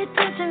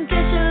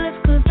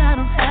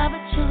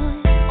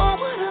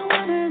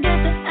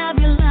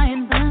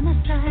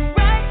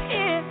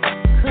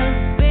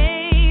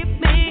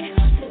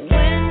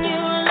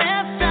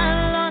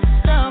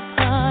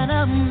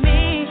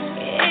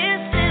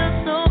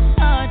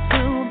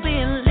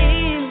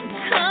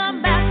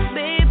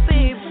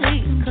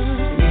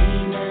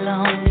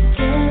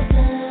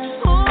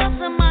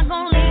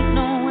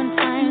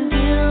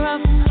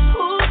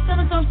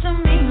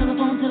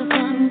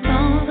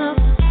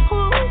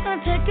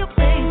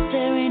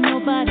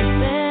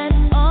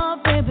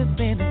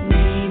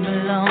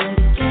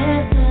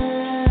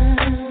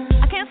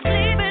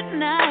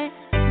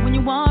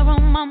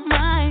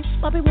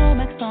Bobby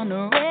Womack's on the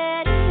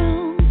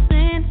radio,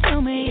 saying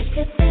to me, if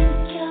you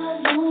think you're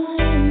lonely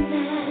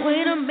now,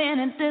 wait a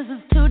minute, this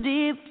is too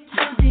deep.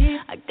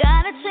 I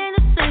gotta change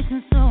the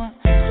station, so I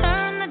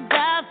turn the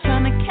dial,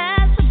 trying to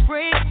catch a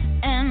break,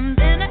 and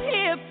then I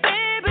hear,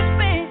 baby,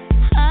 babe,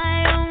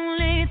 I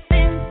only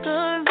think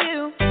of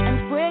you, and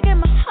it's breaking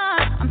my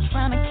heart. I'm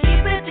trying to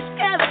keep it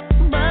together,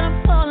 but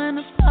I'm falling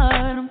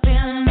apart. I'm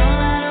feeling all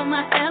out of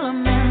my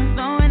element,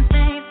 throwing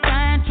things,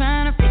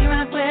 trying to figure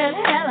out where the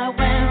hell I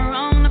went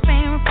wrong. The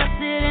pain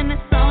reflected in the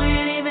song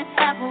ain't even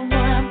half of what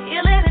I'm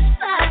feeling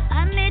inside.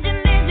 I need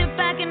you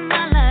back in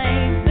my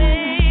life,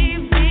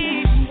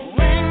 baby.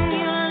 When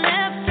you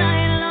left, I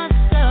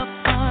lost a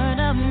part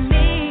of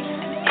me.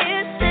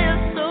 It's still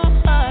so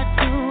hard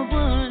to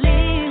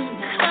believe.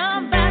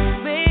 Come back,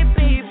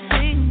 baby,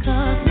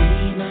 because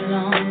we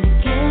belong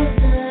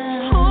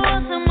together. Who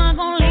else am I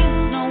gonna leave?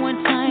 No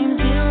one time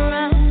to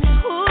around.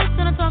 Who's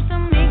gonna talk to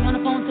me on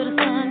the phone till the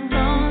sun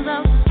comes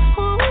out?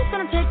 Who's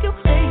gonna take your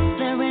place?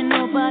 There ain't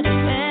nobody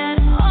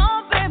better.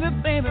 Oh, baby,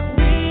 baby,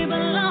 we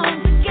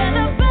belong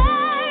together, baby.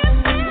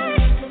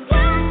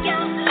 When you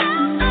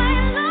left, I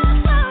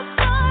lost a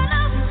part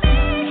of me.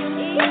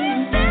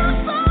 It's still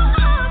so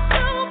hard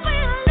to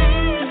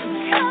believe.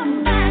 Come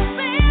back,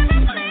 baby,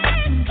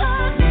 please,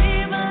 'cause we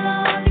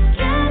belong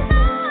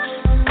together.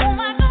 Who am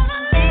I gonna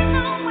lean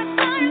on when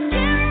times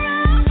get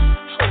rough?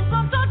 Who's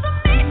gonna talk to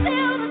me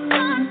till the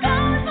sun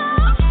comes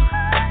up?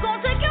 Gonna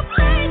take your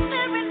place,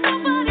 there ain't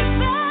nobody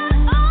better.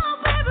 Oh,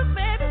 baby,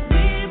 baby,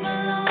 we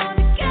belong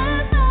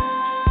together.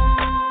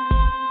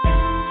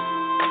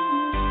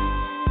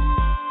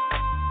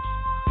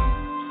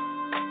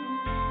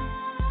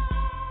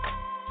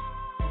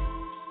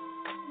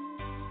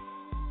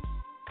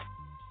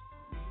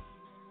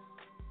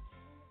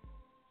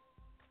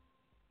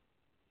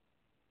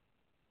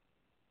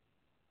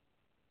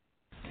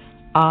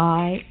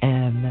 I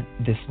am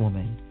this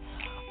woman.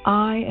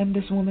 I am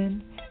this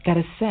woman that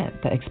has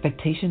set the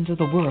expectations of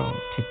the world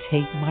to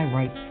take my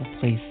rightful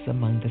place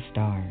among the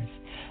stars.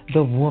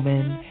 The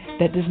woman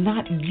that does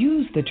not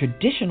use the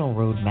traditional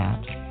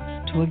roadmaps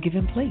to a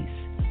given place,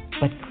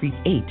 but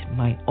create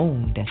my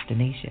own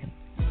destination.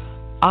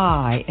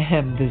 I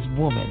am this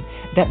woman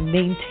that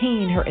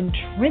maintain her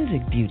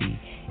intrinsic beauty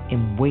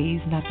in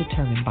ways not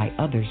determined by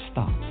others'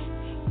 thoughts,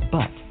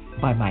 but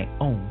by my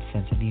own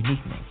sense of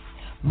uniqueness,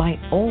 my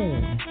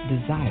own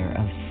desire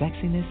of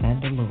sexiness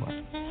and allure.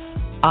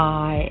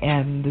 I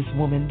am this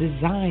woman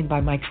designed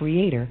by my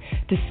Creator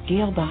to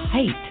scale the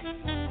height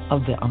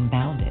of the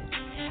unbounded,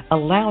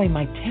 allowing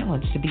my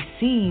talents to be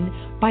seen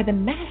by the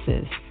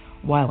masses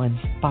while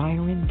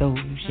inspiring those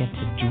yet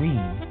to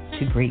dream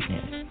to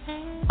greatness.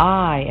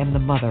 I am the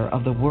mother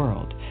of the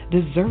world,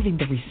 deserving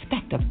the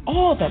respect of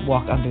all that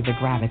walk under the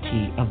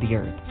gravity of the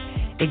earth,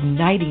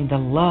 igniting the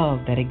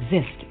love that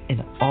exists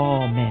in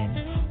all men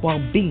while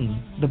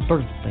being the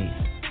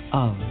birthplace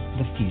of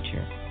the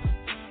future.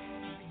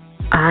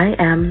 I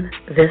am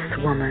this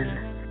woman.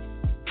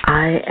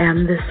 I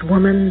am this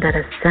woman that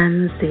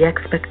ascends the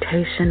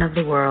expectation of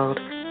the world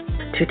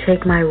to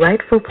take my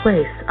rightful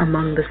place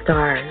among the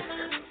stars.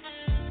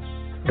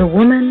 The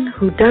woman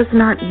who does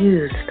not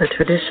use the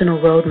traditional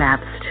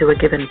roadmaps to a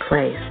given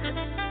place,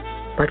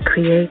 but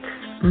creates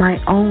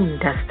my own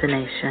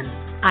destination.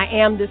 I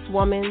am this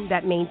woman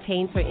that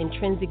maintains her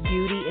intrinsic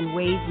beauty in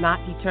ways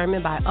not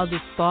determined by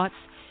others' thoughts,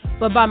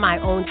 but by my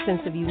own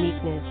sense of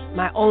uniqueness,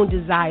 my own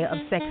desire of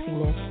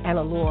sexiness and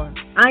allure.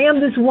 I am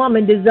this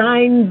woman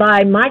designed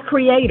by my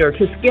Creator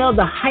to scale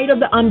the height of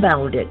the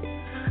unbounded,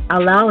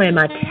 allowing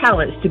my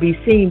talents to be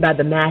seen by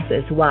the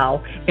masses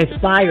while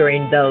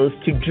inspiring those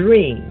to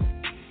dream.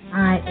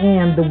 I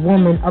am the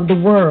woman of the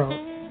world,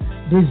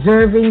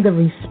 deserving the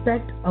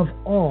respect of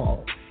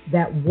all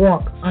that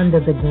walk under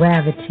the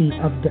gravity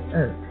of the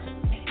earth,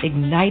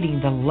 igniting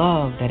the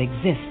love that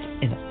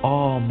exists in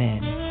all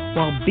men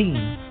while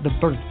being the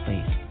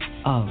birthplace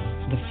of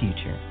the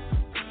future.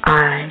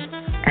 I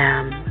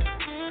am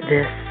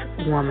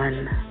this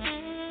woman.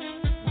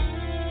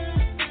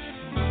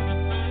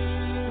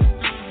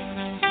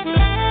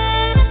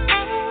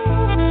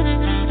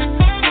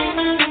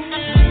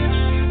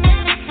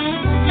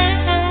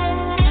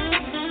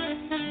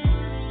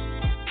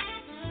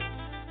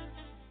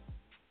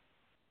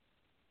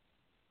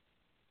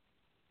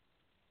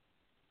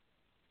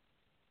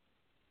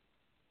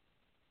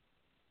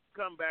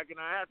 Come back, and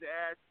I have to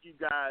ask you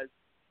guys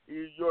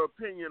your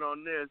opinion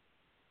on this.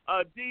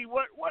 D,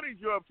 what is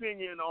your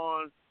opinion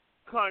on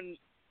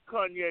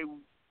Kanye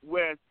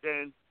West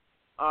and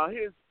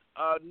his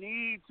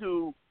need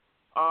to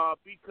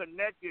be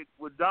connected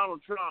with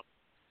Donald Trump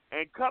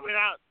and coming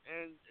out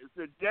and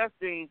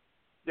suggesting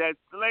that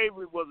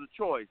slavery was a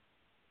choice?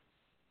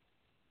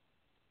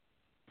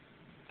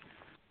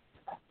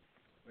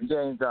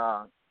 James,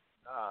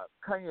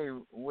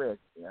 Kanye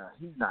West,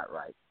 he's not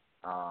right.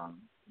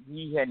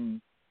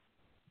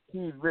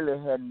 He really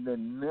hadn't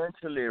been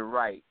mentally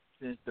right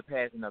since the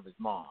passing of his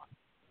mom.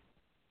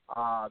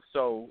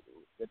 So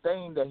the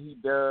thing that he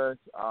does,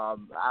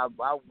 I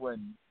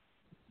wouldn't,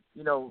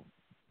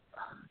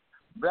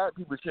 black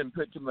people shouldn't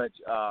put too much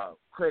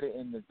credit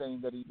in the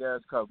things that he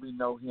does because we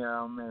know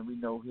him and we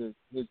know his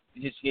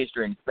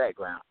history and his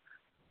background.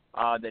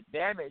 The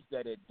damage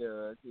that it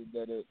does is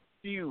that it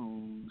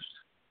fuels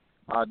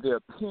the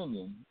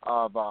opinion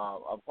of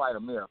white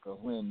America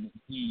when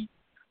he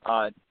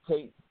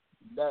takes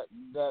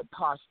that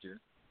posture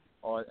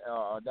or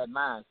that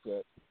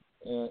mindset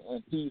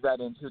and feeds that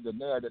into the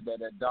narrative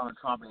that Donald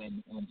Trump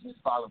and his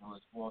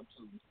followers want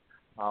to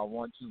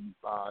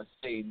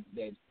say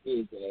that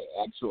is an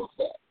actual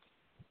fact.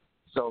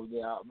 So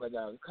but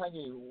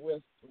Kanye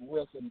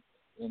West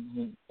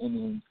in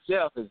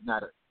himself is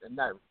not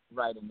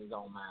right in his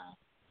own mind.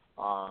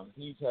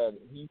 He's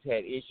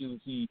had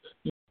issues.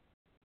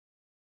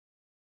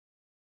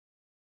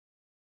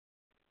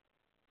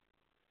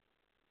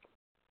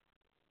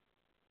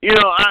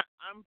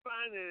 I'm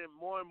finding it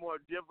more and more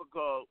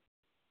difficult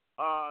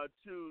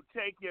to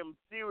take him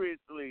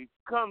seriously.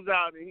 Comes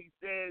out and he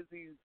says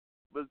these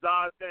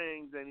bizarre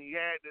things, and he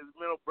had this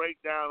mental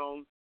breakdown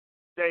on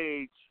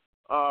stage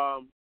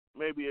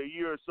maybe a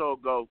year or so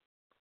ago.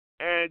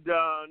 And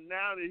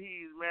now that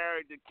he's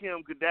married to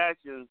Kim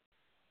Kardashian,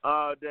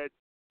 that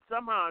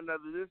somehow or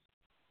another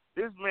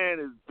this man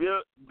is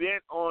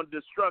bent on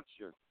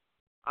destruction.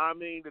 I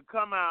mean, to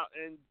come out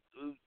and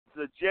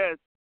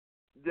suggest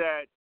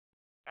that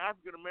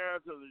African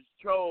Americans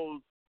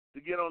chose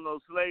to get on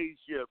those slave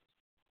ships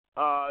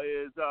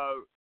is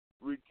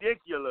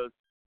ridiculous,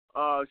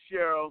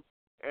 Cheryl.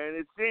 And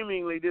it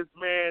seemingly this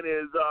man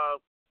is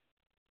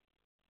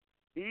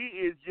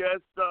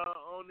just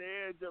on the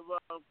edge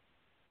of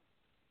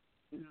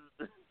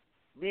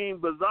being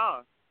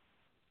bizarre.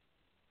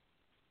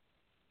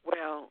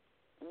 Well,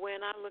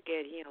 when I look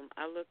at him,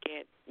 I look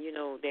at,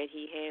 that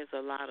he has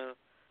a lot of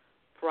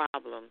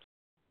problems,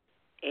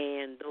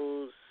 and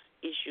those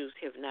issues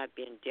have not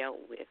been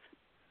dealt with.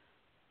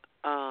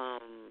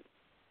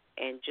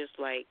 And just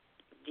like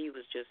Dee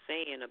was just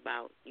saying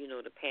about,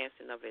 the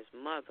passing of his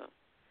mother,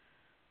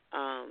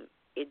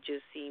 it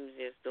just seems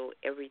as though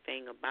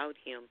everything about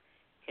him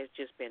has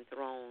just been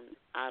thrown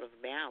out of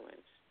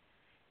balance.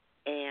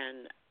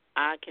 And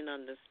I can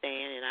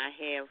understand, and I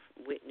have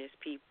witnessed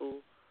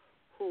people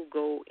who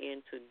go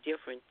into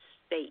different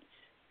states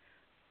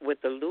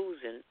with the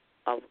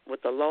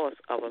loss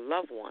of a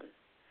loved one.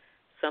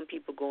 Some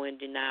people go in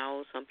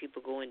denial. Some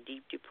people go in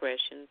deep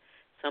depression.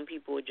 Some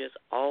people are just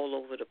all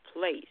over the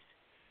place,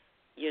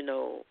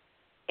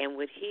 And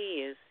with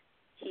he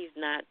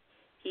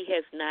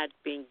has not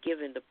been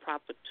given the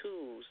proper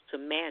tools to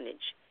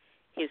manage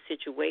his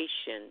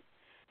situation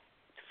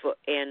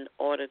in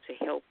order to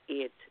help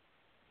it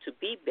to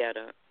be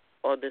better,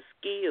 or the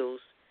skills,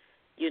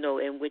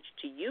 in which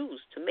to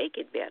use to make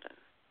it better.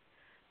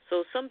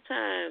 So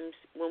sometimes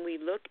when we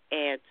look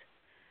at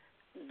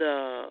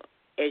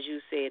as you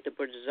said, the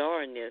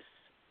bizarreness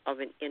of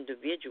an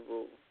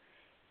individual,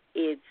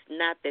 it's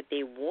not that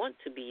they want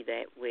to be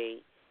that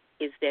way,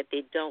 it's that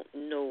they don't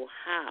know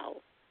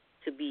how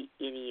to be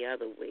any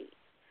other way,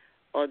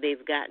 or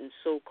they've gotten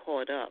so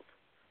caught up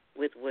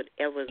with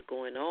whatever's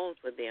going on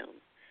for them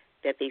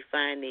that they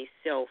find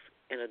themselves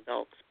in a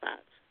dark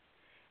spot.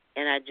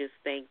 And I just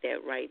think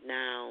that right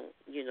now,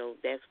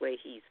 that's where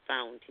he's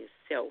found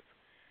himself.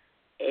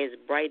 As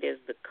bright as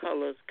the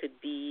colors could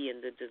be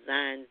and the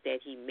designs that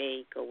he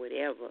make or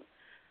whatever,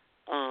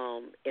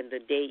 and the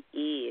day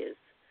is,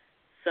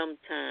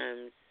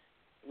 sometimes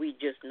we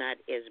just not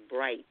as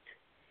bright.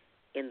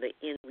 The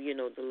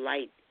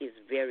light is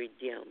very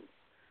dim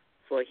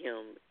for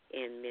him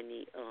in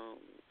many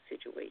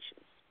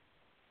situations.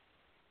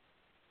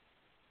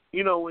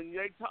 When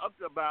they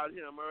talked about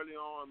him early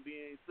on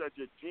being such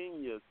a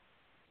genius,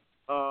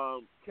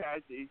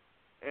 Kathy,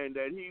 and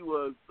that he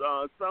was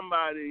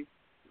somebody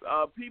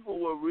people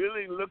were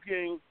really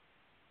looking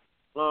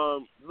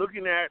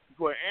at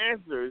for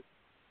answers.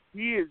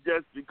 He has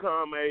just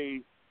become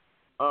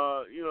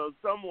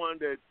someone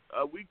that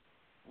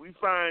we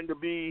find to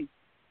be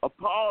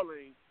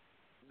appalling.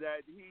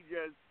 That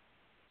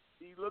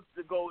he looks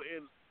to go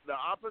in the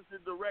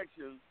opposite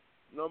direction,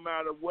 no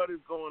matter what is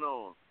going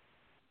on.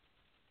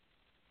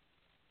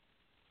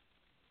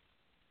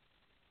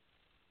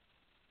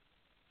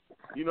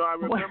 I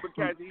remember,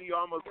 Kathy, he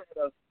almost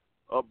had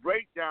a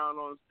breakdown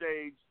on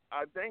stage,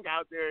 I think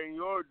out there in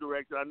your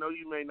direction. I know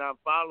you may not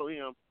follow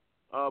him,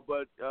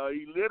 but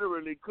he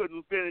literally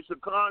couldn't finish a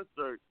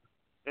concert.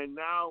 And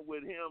now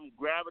with him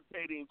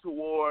gravitating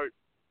toward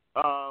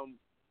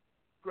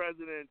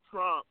President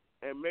Trump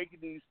and making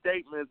these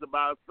statements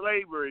about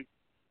slavery,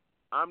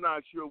 I'm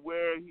not sure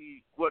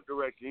what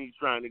direction he's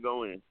trying to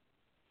go in.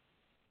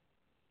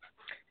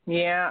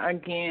 Yeah,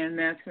 again,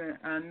 that's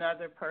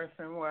another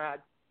person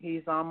where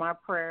he's on my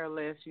prayer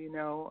list,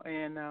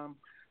 and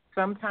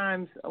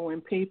sometimes when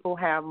people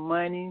have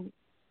money,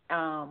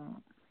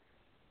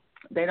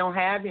 they don't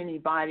have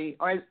anybody,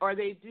 or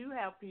they do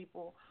have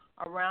people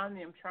around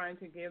them trying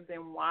to give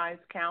them wise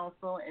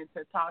counsel and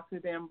to talk to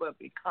them, but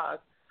because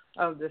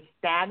of the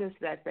status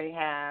that they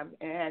have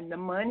and the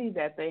money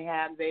that they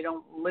have, they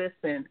don't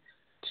listen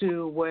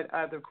to what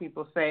other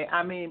people say.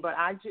 I mean, but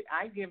I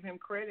give him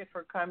credit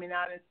for coming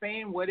out and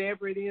saying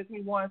whatever it is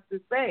he wants to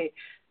say,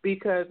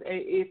 because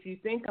if you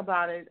think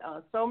about it,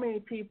 so many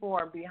people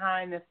are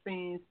behind the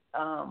scenes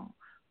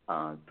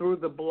through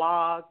the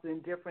blogs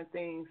and different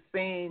things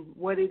saying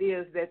what it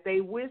is that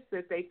they wish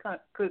that they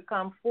could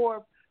come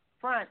forth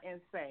front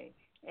and say.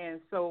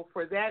 And so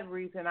for that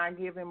reason, I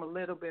give him a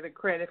little bit of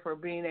credit for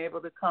being able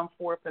to come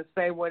forth and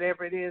say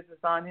whatever it is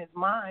that's on his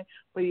mind.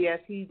 But yes,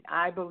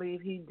 I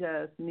believe he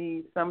does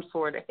need some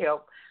sort of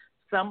help.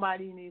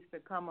 Somebody needs to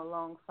come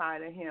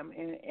alongside of him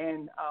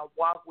and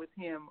walk with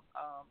him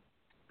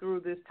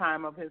through this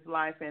time of his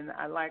life. And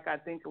I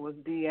think it was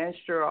Dee and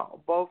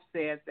Cheryl both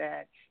said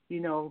that,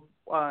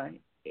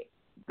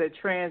 the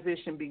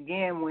transition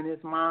began when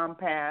his mom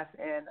passed,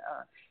 and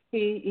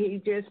he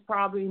just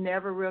probably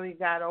never really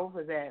got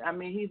over that. I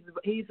mean,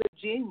 he's a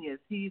genius.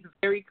 He's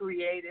very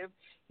creative.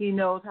 He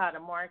knows how to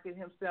market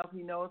himself.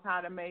 He knows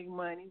how to make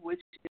money,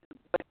 which is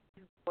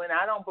when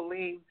I don't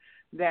believe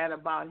that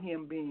about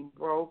him being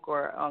broke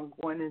or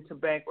going into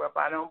bankrupt.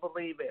 I don't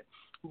believe it.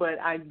 But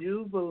I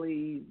do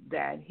believe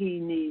that he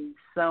needs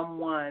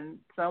someone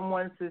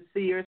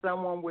sincere,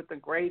 someone with a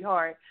great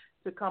heart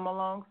to come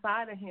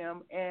alongside of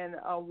him and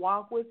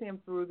walk with him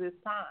through this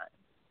time.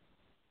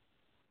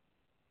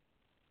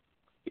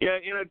 Yeah,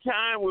 in a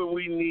time when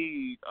we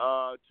need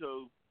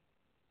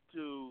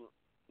to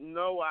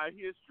know our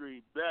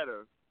history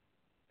better,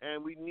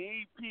 and we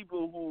need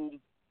people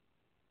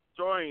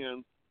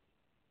historians,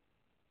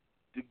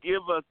 to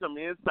give us some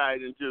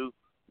insight into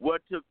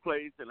what took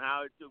place and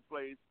how it took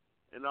place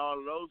and all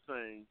of those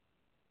things,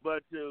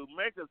 but to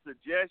make a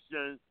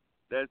suggestion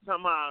that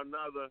somehow or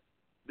another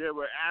there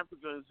were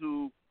Africans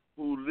who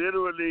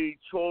literally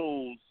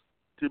chose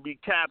to be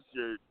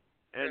captured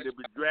and to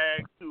be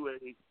dragged to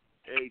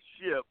a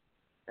ship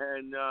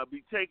and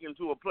be taken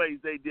to a place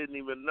they didn't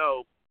even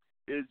know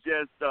is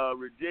just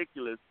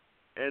ridiculous.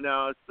 And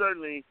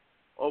certainly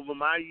over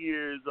my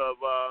years of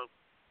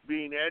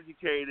being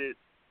educated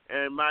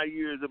and my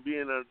years of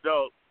being an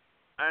adult,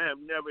 I have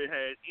never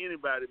had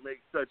anybody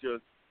make such a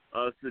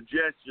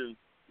suggestion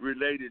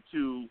related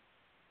to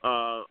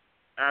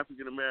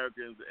African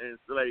Americans and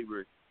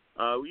slavery.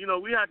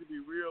 We have to be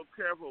real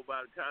careful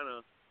about the kind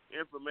of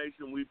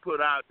information we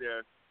put out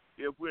there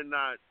if we're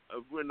not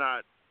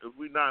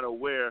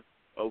aware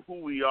of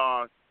who we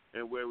are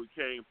and where we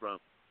came from.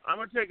 I'm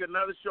going to take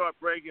another short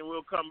break, and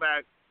we'll come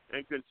back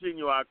and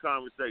continue our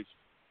conversation.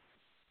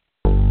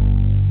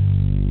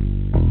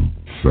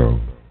 So,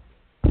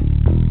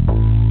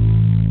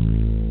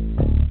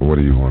 what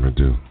do you want to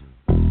do?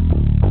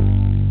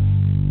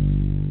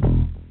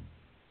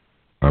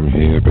 I'm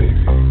here,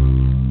 baby.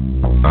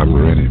 I'm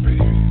ready,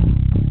 baby.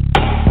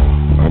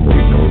 I'm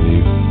waiting on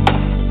you.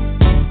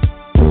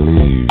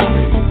 Believe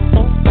me,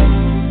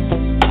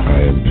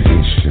 I am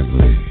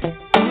patiently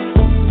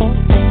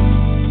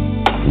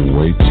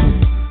waiting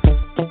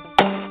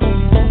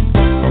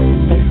on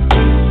you.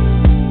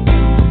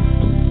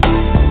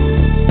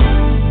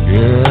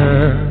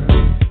 Yeah,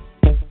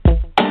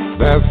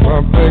 there's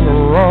something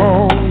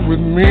wrong with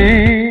me.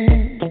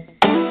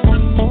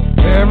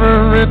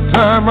 Every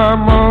time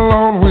I'm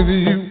alone with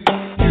you,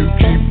 you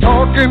keep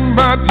talking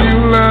about you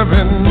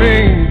loving me.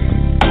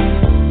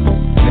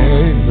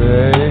 Hey,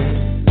 babe,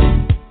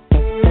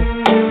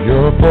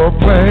 your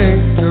foreplay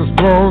just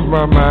blows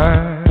my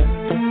mind.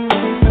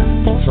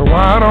 So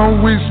why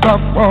don't we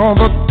stop all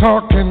the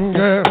talking,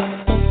 girl?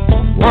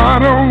 Why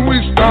don't we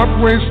stop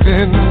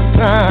wasting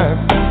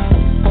time?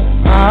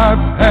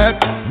 I've had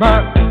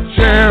my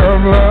share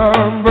of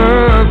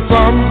lovers,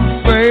 some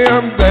say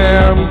I'm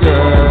damn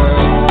good.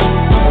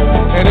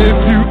 And if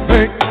you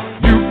think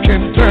you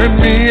can turn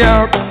me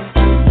out,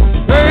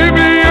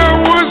 baby, I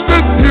wish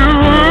that you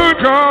would,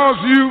 'cause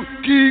you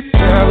keep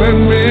telling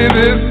me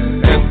this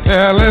and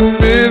telling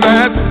me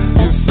that.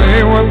 You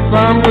say once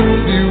I'm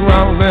with you,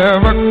 I'll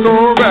never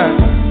go back.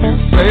 You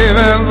say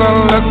there's a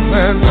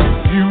lesson that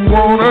you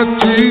wanna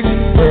teach.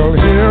 Well,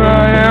 here I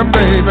am,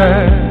 baby.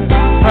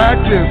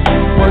 Practice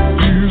what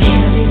you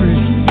preach.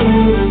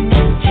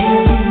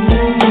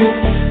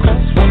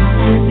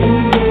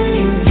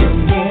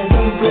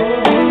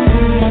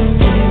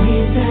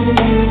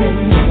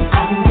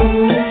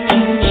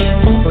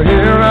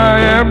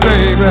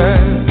 Baby,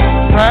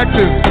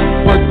 practice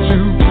what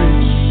you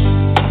preach.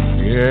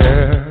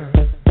 Yeah,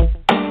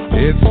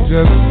 it's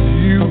just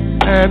you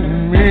and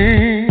me.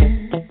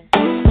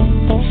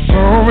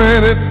 So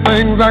many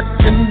things I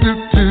can do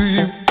to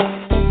you,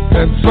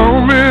 and so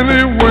many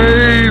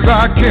ways I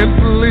can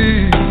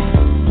please.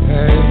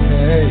 Hey,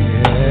 hey,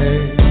 hey,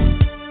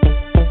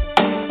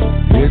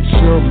 it's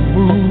your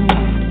mood,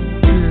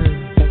 yeah.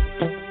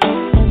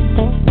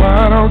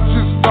 Why don't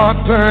you start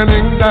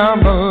turning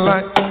down the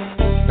light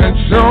and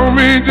show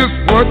me just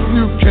what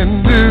you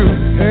can do?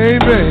 Hey,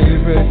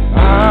 baby,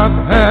 I've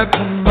had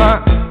my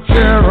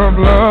share of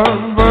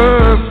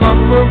lovers.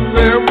 Some of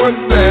them were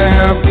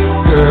damn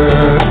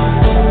good.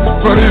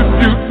 But if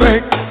you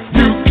think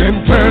you can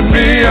turn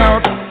me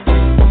out,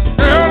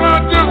 girl, I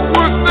just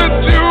wish that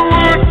you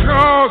would,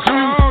 'cause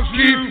you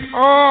keep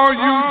on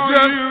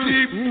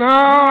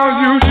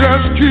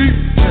street,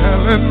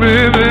 telling me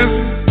this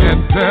and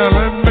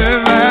telling me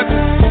that.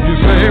 You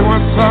say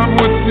once I'm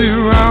with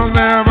you, I'll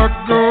never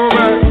go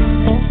back.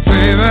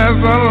 Say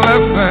there's a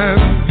lesson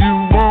you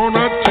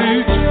wanna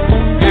teach.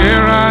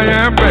 Here I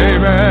am,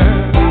 baby.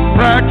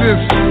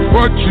 Practice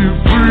what you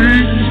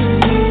preach.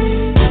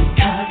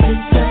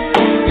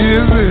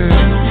 Is it?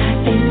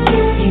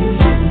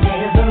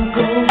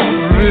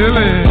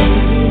 Really?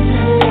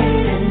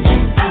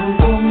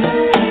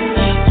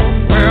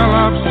 Well,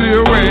 I'm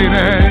still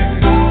waiting.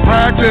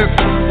 Practice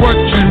what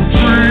you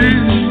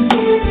preach.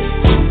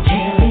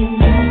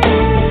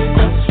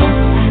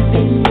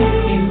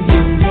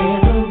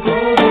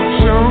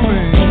 Show me.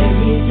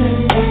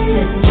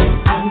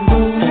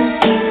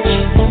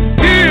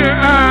 Here I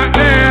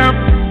am.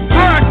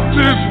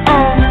 Practice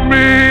on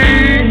me.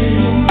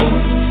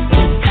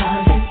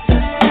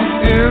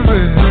 Is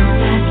it?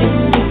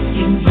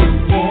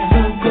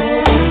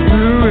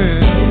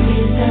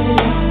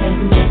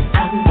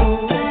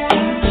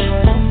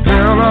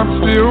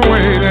 I'm still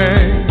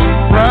waiting.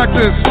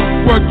 Practice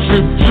what you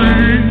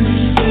preach.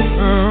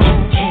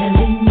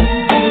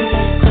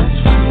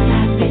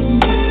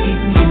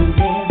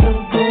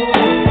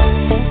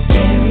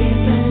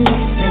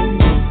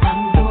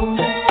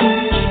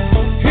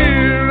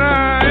 Here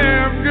I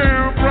am,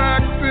 girl,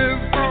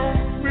 practice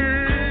on me.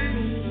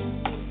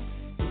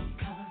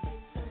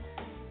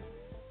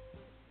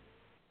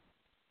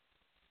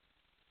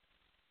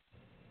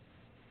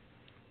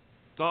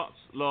 Thoughts,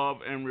 Love,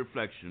 and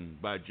Reflection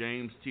by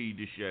James T.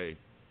 DeShay.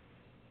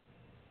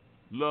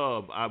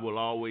 Love I will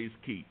always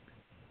keep.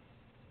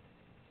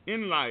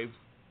 In life,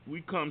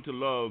 we come to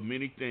love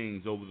many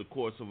things over the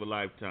course of a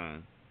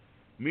lifetime,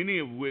 many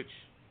of which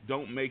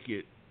don't make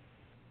it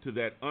to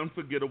that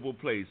unforgettable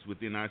place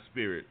within our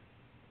spirit.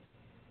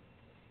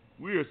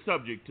 We are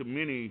subject to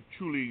many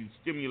truly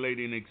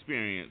stimulating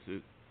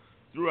experiences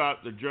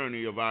throughout the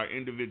journey of our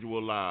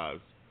individual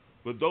lives,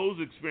 but those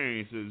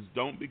experiences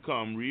don't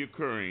become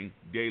reoccurring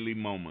daily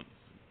moments.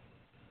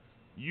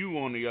 You,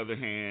 on the other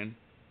hand,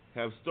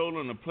 have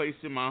stolen a place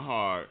in my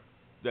heart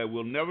that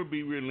will never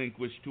be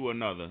relinquished to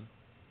another.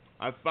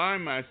 I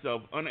find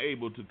myself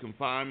unable to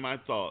confine my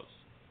thoughts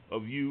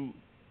of you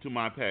to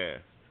my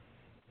past.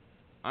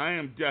 I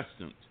am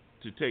destined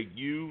to take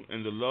you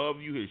and the love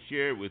you have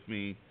shared with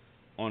me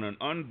on an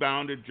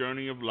unbounded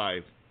journey of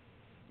life,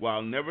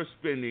 while never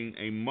spending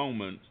a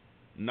moment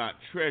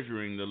not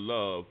treasuring the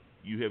love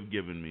you have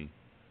given me.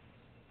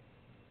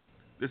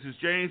 This is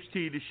James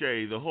T.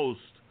 DeShay, the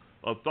host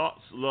of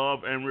Thoughts,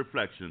 Love, and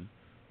Reflection,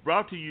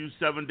 brought to you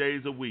 7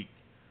 days a week,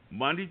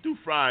 Monday through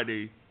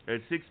Friday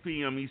at 6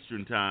 p.m.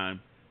 Eastern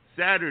Time,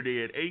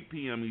 Saturday at 8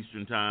 p.m.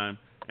 Eastern Time,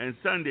 and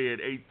Sunday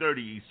at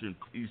 8:30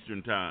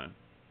 Eastern Time.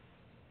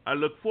 I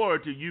look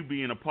forward to you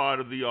being a part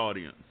of the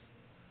audience.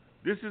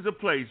 This is a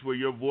place where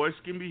your voice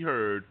can be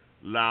heard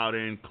loud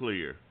and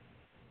clear.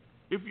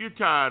 If you're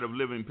tired of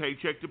living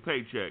paycheck to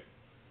paycheck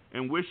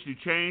and wish to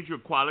change your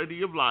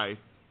quality of life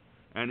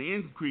and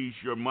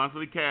increase your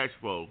monthly cash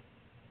flow,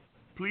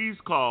 please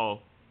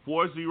call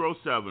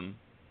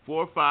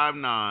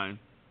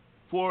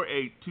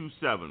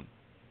 407-459-4827.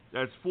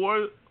 That's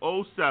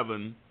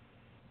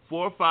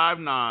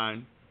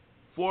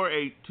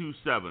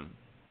 407-459-4827.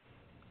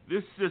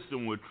 This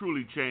system will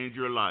truly change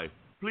your life.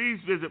 Please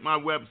visit my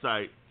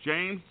website,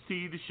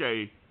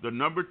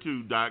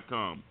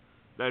 jamestdeshay2.com.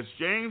 That's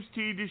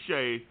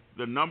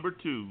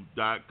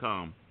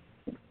jamestdeshay2.com.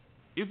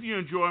 If you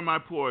enjoy my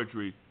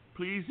poetry,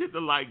 please hit the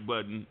like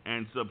button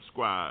and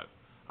subscribe.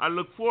 I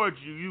look forward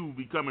to you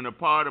becoming a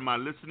part of my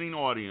listening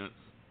audience.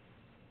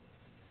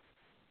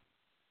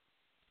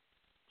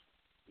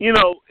 You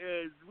know,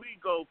 as we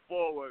go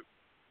forward,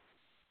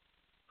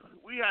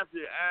 we have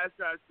to ask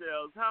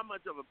ourselves, how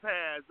much of a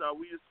pass are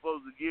we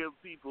supposed to give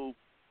people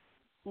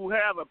who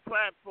have a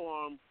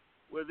platform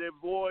where their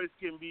voice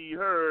can be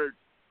heard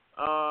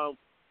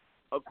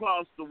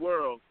across the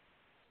world?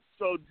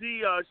 So,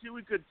 D, should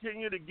we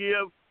continue to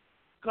give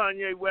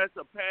Kanye West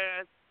a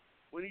pass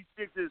when he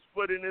sticks his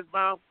foot in his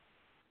mouth?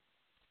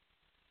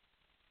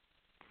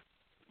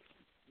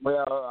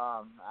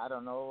 Well, I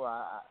don't know.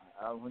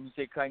 When you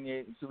say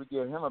Kanye, should we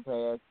give him a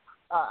pass?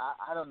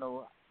 I don't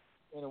know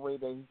in a way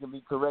that he can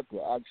be corrected,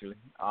 actually.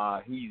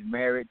 He's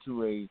married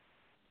to a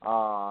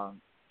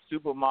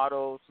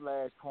supermodel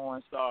 /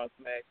 porn star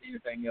 /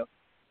 everything else.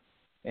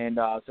 And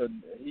so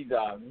he's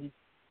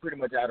pretty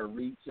much out of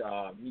reach.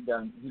 He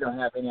don't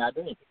have any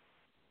identity.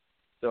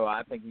 So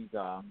I think he's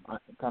kind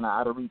of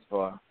out of reach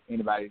for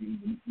anybody to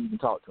even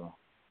talk to him.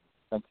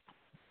 Thank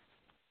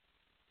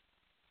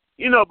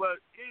you. You know, but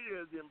it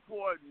is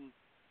important,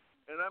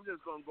 and I'm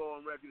just going to go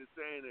on record as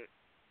saying it,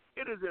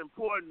 it is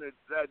important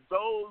that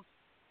those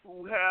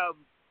who have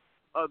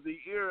the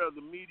ear of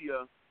the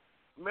media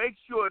make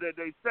sure that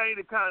they say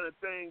the kind of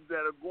things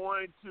that are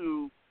going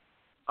to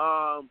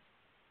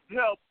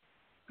help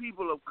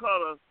people of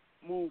color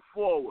move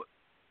forward.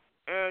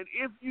 And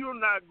if you're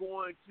not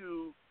going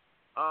to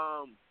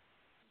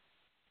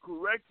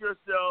correct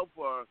yourself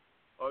or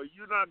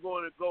you're not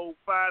going to go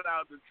find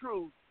out the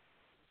truth,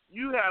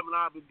 you have an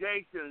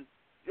obligation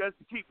just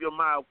to keep your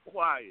mouth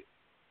quiet.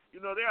 You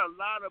know, there are a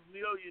lot of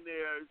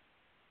millionaires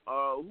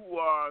who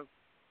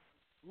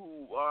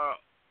are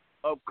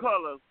of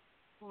color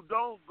who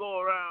don't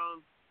go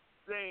around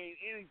saying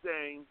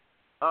anything,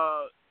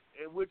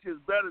 and which is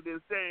better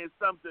than saying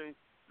something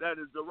that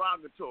is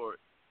derogatory.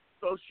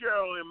 So,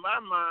 Cheryl, in my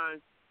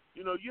mind,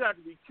 you know, you have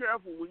to be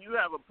careful when you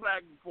have a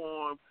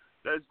platform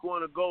that's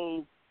going to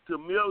go to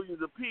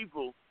millions of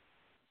people.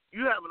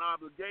 You have an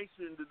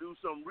obligation to do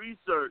some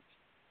research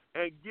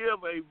and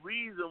give a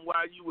reason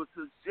why you would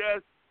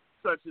suggest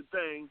such a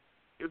thing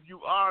if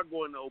you are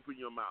going to open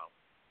your mouth.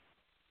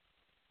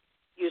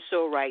 You're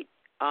so right.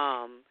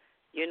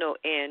 You know,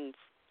 and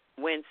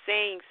when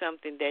saying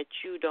something that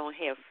you don't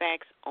have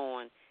facts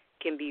on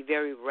can be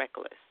very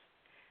reckless,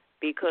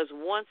 because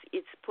once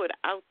it's put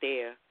out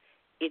there,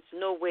 it's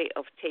no way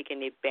of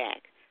taking it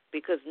back,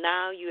 because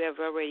now you have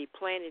already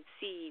planted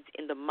seeds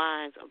in the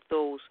minds of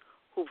those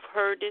who've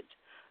heard it,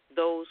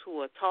 those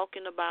who are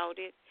talking about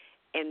it,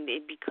 and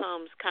it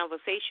becomes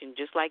conversation,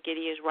 just like it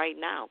is right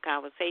now,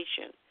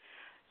 conversation.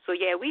 So,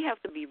 yeah, we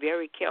have to be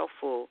very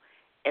careful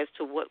as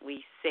to what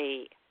we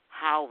say,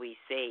 how we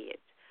say it,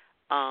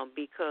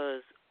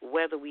 because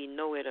whether we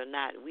know it or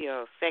not, we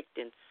are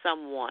affecting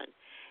someone,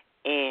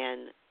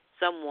 and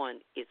someone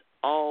is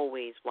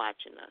always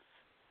watching us.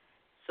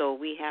 So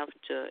we have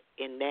to,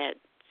 in that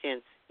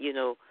sense, you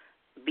know,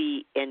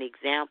 be an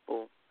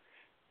example.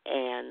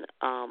 And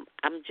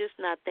I'm just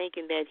not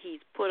thinking that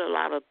he's put a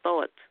lot of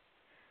thought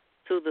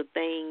to the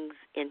things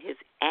in his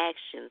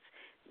actions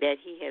that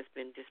he has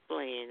been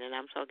displaying, and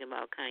I'm talking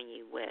about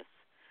Kanye West.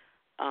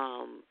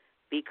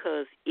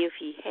 Because if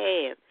he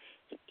had,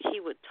 he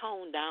would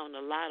tone down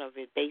a lot of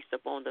it based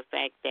upon the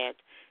fact that,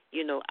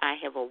 you know, I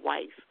have a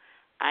wife,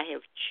 I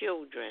have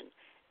children,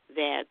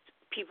 that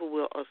people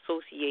will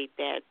associate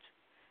that,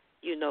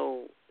 you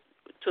know,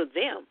 to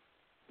them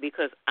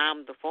because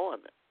I'm the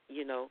father,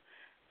 you know.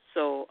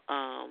 So,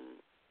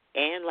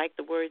 and like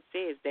the word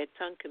says, that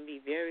tongue can be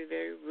very,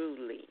 very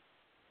rudely.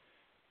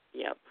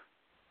 Yep.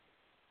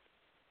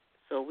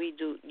 So we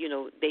do, you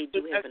know, they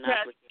do have an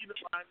obligation. You know,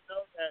 I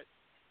know that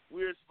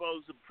we're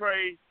supposed to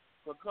pray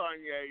for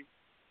Kanye,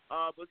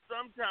 but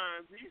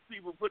sometimes these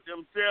people put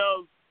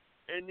themselves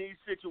in these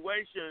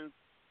situations,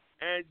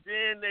 and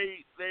then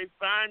they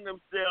find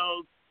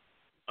themselves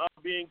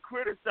being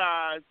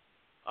criticized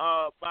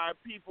by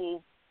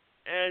people,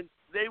 and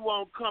they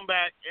won't come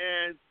back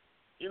and,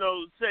 you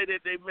know, say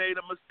that they made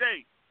a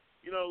mistake.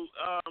 You know,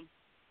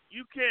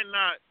 you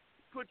cannot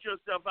put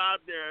yourself out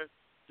there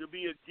to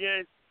be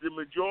against the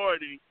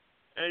majority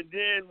and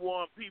then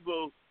want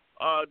people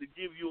to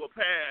give you a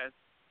pass.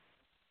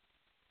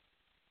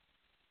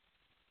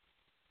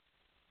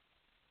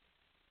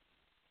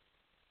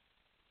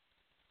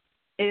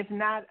 If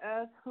not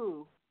us,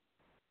 who?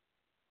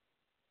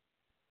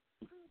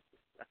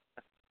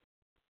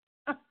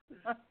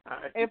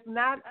 If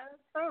not us,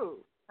 who?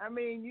 I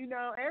mean, you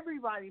know,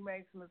 everybody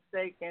makes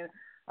mistakes. And,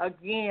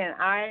 again,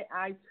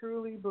 I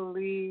truly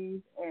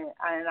believe,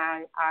 and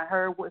I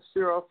heard what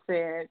Cheryl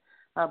said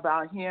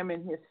about him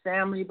and his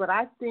family, but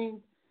I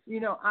think, you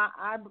know,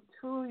 I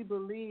truly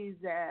believe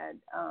that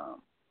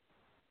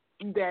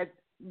that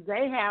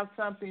they have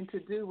something to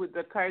do with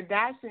the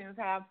Kardashians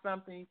have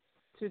something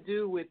to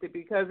do with it,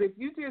 because if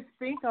you just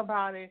think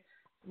about it,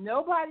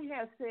 nobody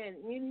has said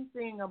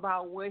anything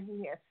about what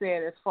he has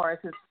said as far as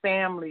his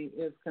family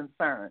is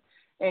concerned.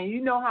 And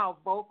you know how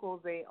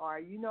vocal they are.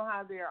 You know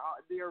how they're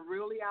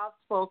really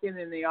outspoken,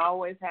 and they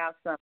always have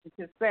something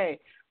to say.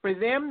 For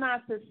them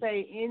not to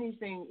say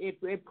anything,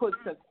 it puts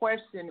a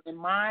question in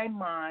my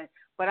mind.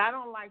 But I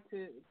don't like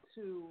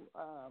to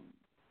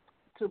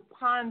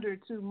ponder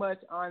too much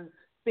on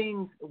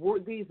things,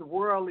 these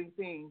worldly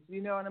things.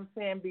 You know what I'm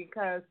saying?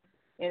 Because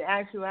in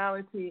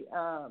actuality,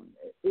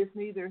 it's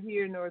neither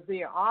here nor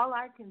there. All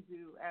I can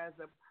do as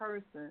a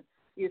person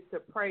is to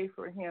pray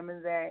for him,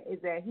 and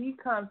that he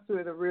comes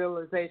to the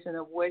realization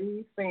of what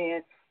he's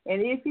saying.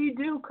 And if he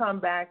do come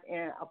back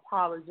and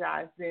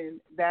apologize,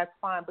 then that's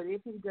fine. But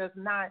if he does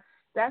not,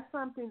 that's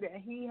something that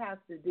he has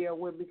to deal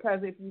with. Because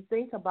if you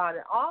think about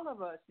it, all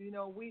of us, you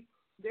know,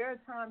 there are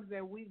times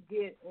that we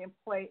get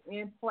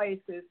in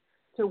places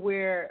to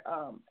where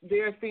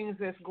there are things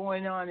that's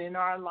going on in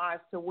our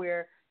lives to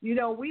where, you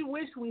know, we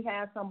wish we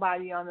had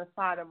somebody on the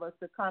side of us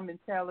to come and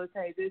tell us,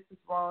 hey, this is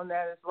wrong,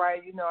 that is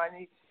right. You know, I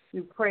need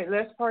you pray.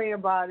 Let's pray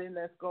about it.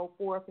 Let's go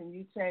forth and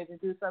you change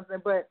and do something.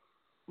 But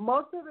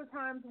most of the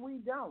times we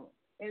don't.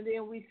 And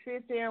then we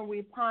sit there and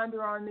we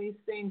ponder on these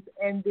things,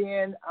 and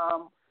then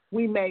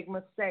we make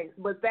mistakes.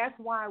 But that's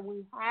why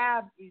we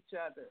have each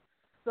other,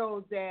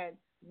 so that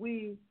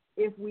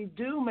if we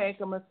do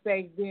make a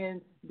mistake,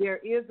 then there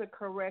is a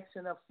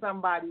correction of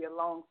somebody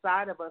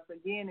alongside of us.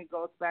 Again, it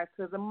goes back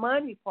to the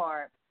money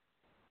part.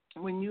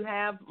 When you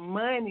have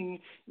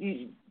money,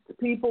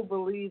 people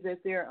believe that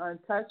they're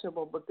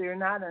untouchable, but they're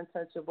not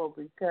untouchable,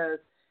 because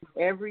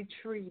every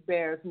tree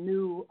bears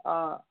new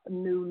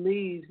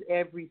leaves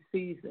every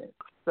season.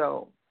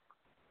 So,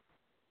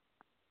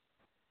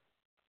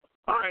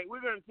 all right,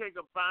 we're going to take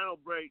a final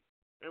break.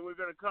 and we're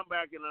going to come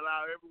back and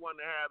allow everyone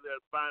to have their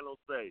final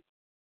say.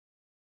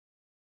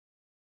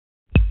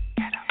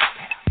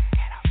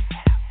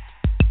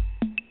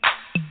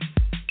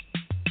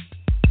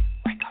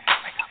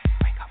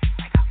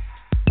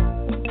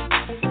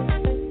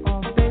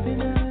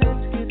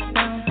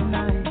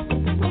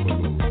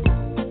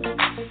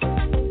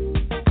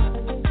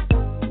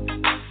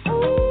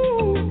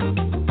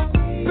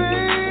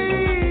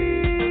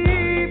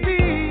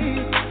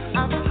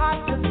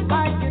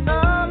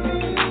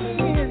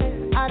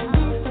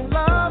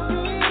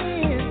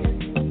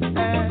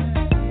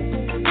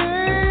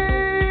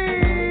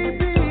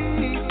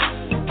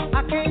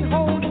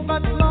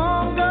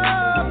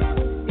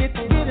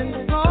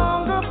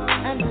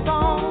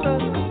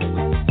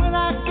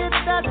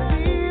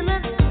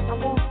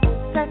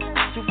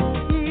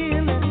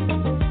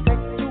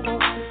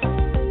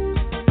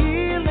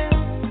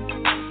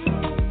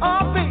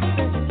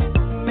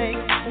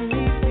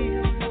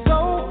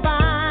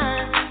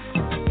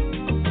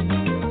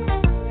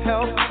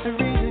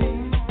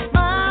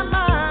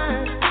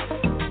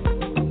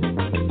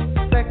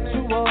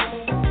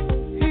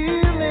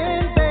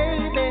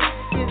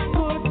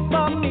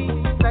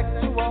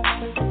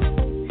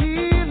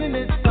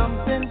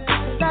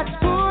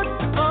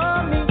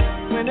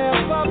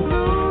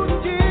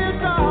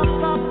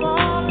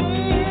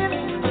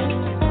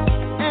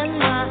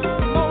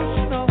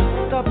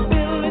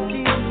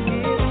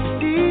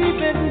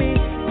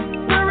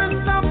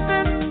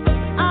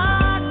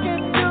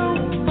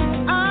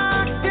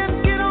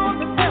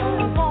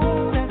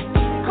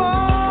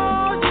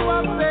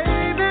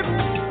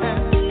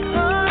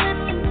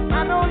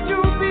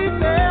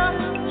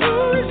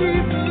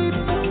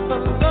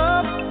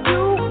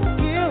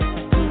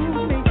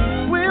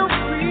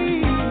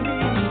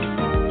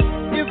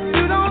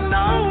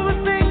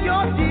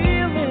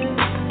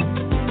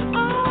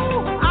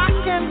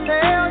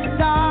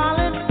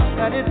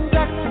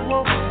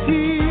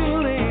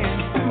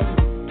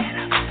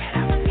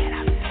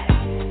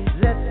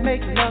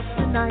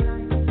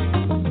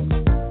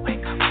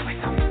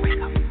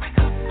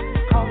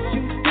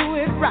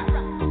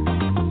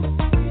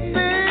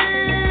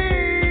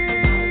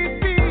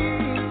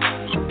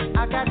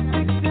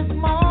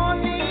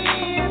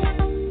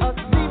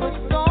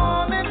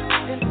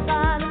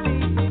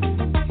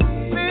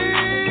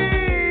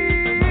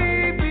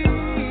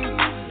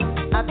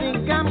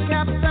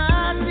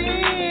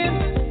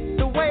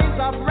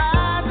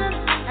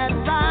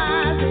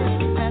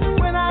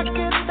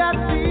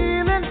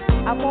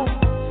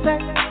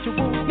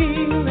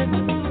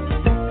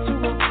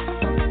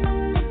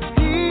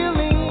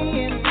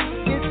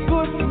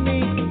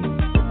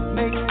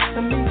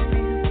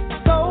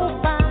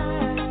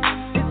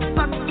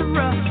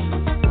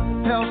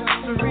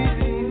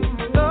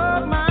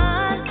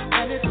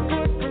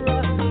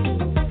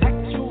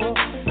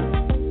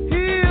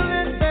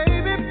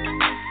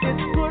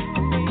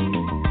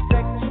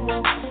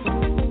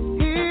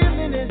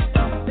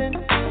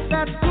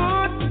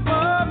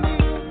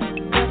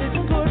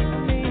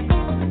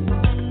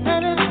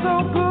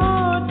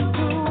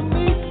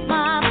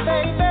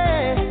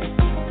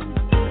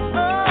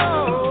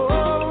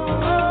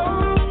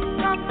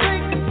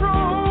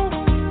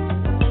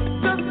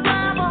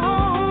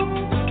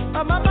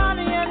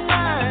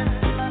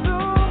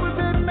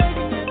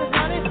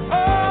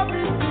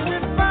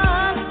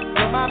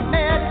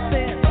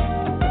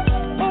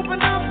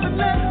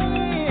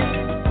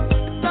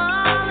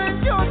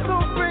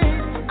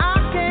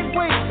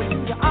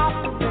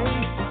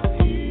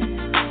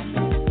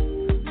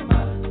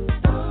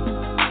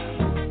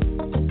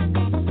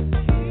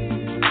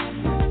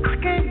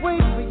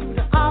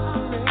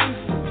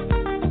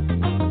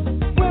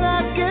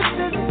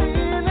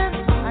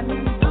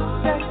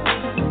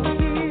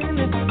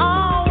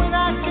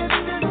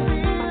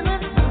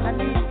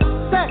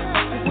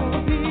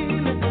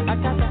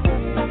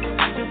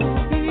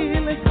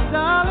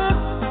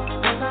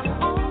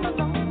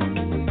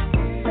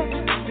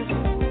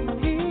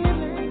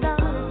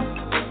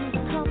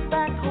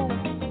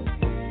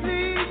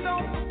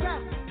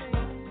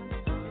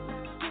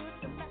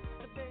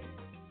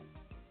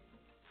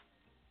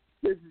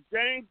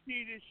 James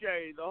T.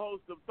 DeShay, the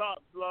host of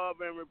Thoughts, Love,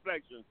 and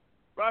Reflections,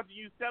 brought to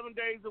you 7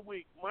 days a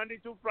week, Monday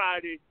through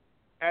Friday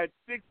at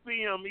 6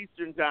 p.m.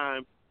 Eastern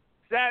Time,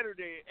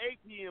 Saturday at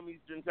 8 p.m.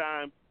 Eastern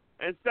Time,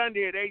 and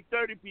Sunday at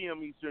 8:30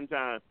 p.m. Eastern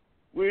Time.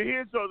 We're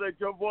here so that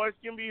your voice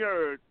can be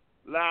heard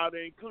loud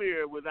and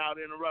clear without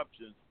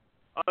interruptions.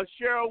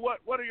 Cheryl,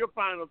 what are your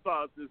final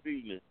thoughts this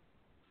evening?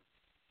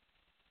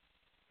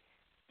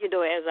 You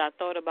know, as I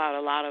thought about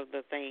a lot of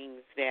the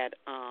things that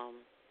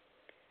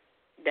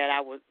that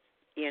I was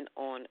in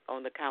on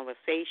the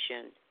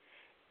conversation,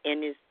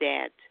 and is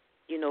that,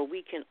 you know,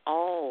 we can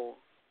all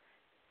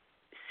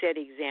set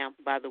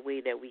example by the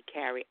way that we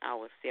carry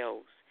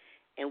ourselves,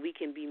 and we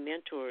can be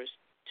mentors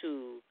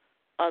to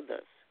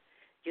others.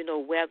 You know,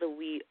 whether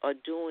we are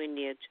doing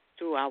it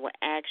through our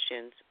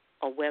actions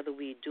or whether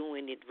we're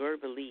doing it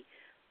verbally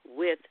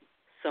with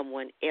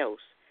someone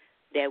else,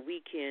 that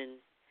we can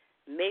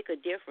make a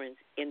difference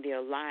in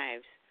their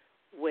lives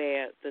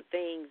where the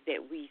things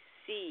that we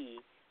see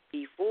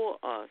before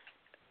us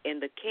in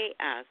the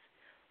chaos,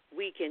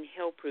 we can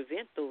help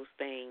prevent those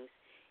things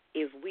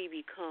if we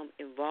become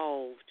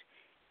involved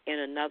in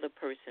another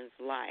person's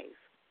life.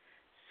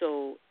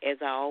 So, as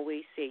I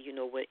always say,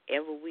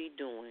 whatever we're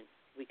doing,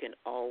 we can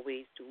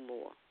always do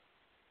more.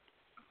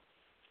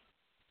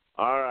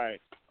 All right.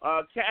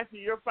 Cassie,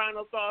 your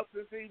final thoughts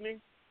this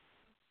evening?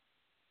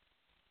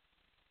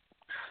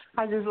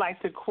 I just like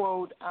to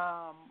quote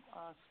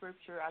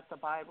scripture at the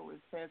Bible.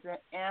 It says,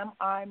 "Am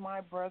I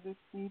my brother's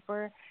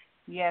keeper?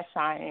 Yes,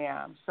 I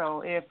am."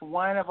 So if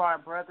one of our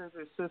brothers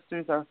or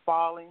sisters are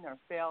falling or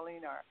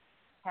failing or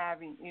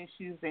having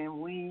issues, then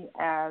we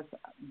as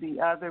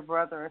the other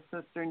brother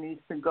or sister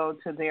needs to go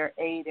to their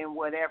aid in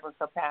whatever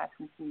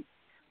capacity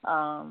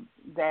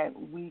that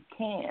we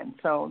can.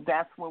 So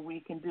that's what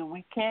we can do.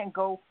 We can't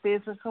go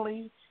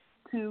physically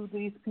to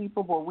these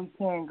people, but we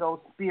can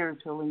go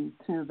spiritually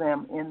to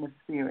them in the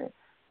spirit.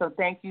 So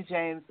thank you,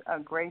 James. A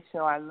great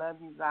show. I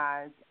love you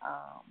guys.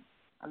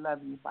 I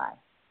love you. Bye.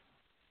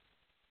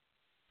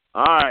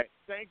 All right.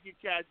 Thank you,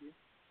 Cassie.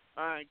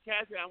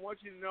 Cassie, I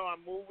want you to know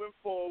I'm moving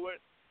forward,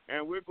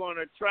 and we're going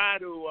to try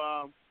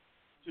to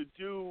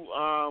do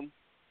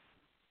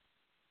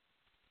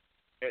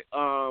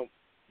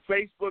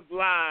Facebook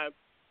Live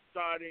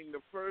starting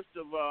the 1st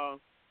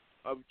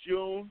of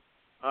June.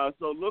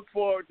 So look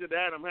forward to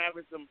that. I'm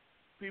having some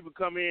people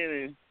come in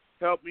and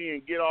help me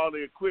and get all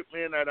the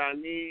equipment that I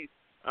need.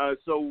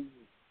 So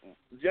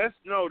just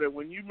know that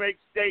when you make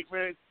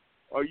statements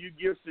or you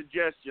give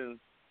suggestions,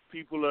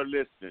 people are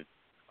listening.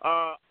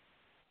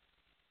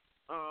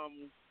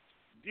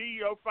 D,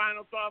 your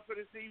final thought for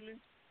this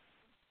evening?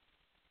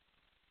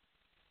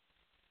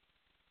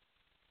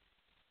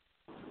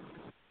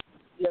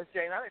 Yes,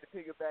 Jane, I'd like to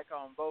piggyback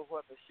on both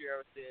what the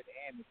sheriff said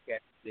and Ms.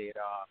 Cassie said.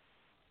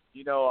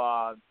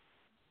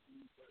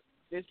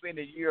 This being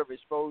a year of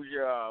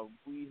exposure,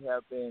 we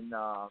have been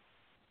a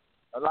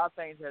lot of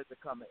things has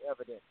become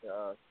evident to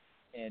us,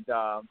 and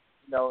a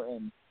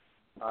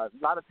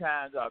lot of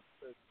times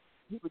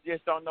people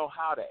just don't know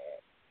how to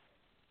act,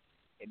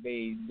 and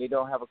they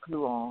don't have a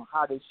clue on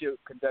how they should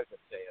conduct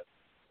themselves.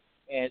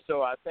 And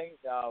so I think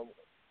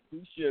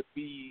we should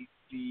be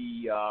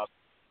the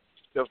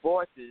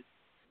voices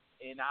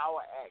in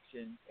our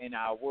actions and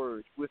our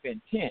words with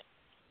intent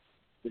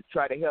to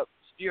try to help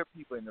steer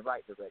people in the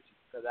right direction.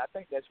 Because I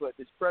think that's what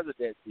this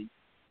presidency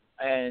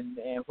and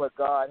what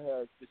God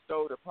has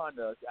bestowed upon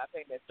us, I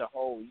think that's the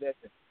whole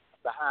lesson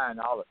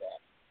behind all of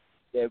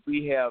that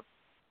we have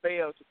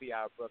failed to be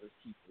our brother's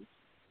keepers.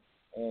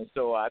 And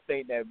so I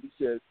think that we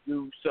should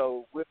do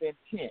so with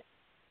intent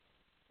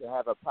to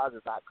have a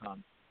positive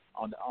outcome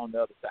on the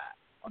other side,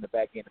 on the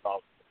back end of all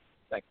of this.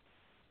 Thank you.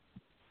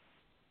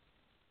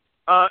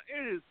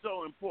 It is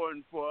so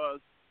important for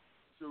us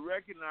to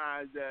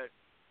recognize that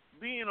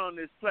being on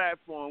this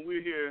platform,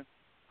 we're here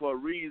for a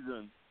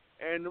reason.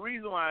 And the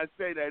reason why I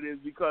say that is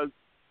because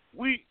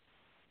we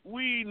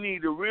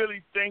need to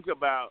really think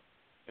about,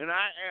 and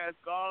I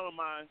ask all of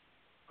my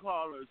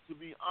callers to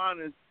be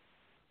honest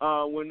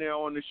when they're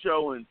on the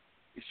show and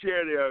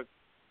share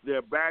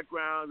their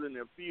backgrounds and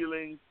their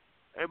feelings,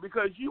 and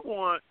because you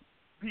want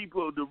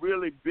people to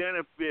really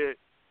benefit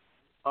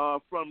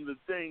from the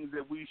things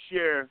that we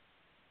share.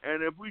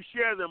 And if we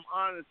share them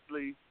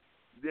honestly,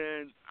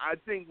 then I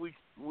think we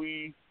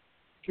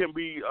can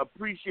be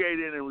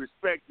appreciated and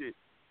respected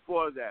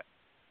for that.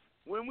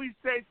 When we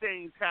say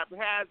things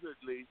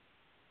haphazardly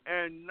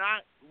and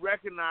not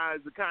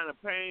recognize the kind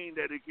of pain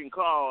that it can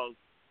cause,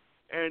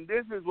 and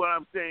this is what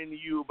I'm saying to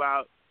you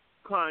about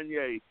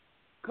Kanye.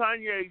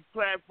 Kanye's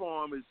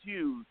platform is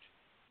huge,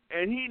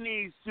 and he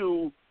needs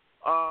to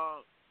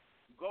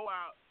go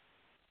out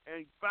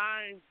and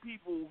find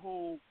people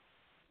who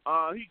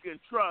he can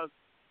trust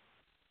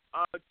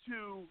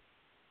to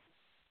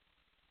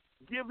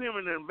give him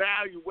an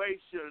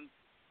evaluation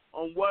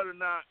on whether or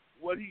not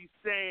what he's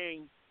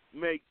saying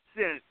makes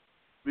sense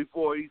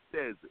before he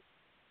says it.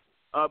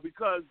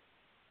 Because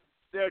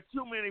there are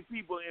too many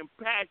people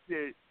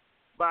impacted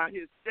by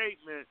his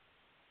statement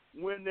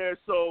when they're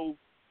so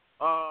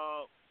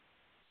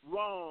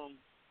wrong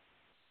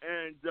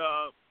and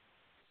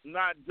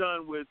not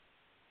done with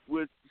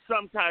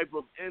some type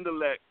of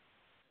intellect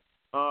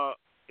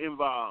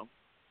involved.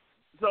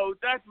 So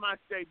that's my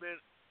statement.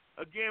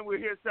 Again, we're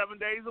here 7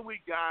 days a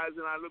week, guys,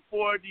 and I look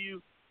forward to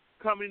you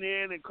coming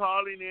in and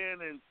calling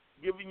in and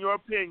giving your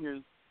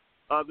opinions.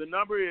 The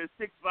number is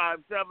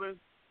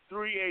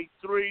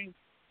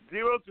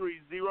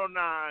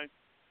 657-383-0309.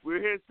 We're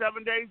here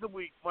 7 days a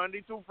week,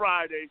 Monday through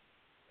Friday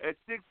at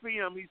 6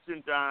 p.m.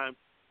 Eastern Time,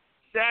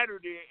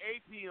 Saturday at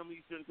 8 p.m.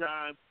 Eastern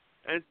Time,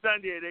 and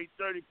Sunday at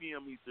 8:30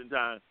 p.m. Eastern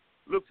Time.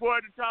 Look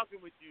forward to talking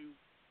with you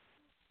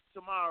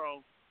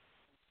tomorrow.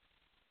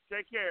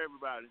 Take care,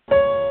 everybody.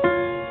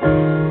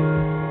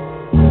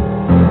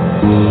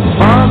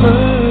 Father,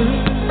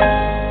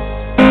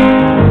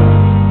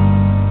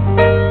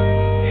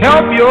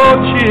 help your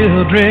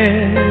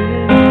children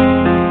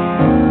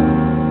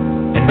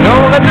and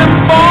don't let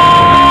them fall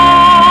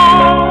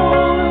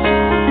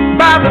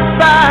by the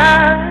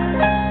side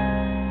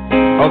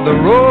of the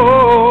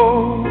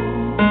road.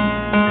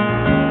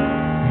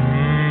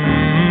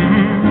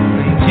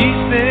 And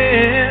teach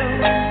them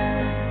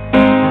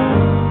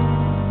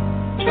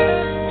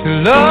to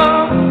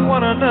love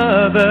one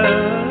another,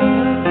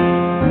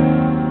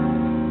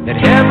 that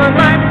heaven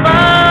might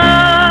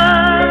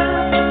find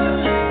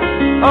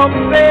a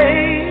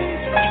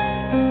place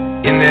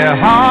in their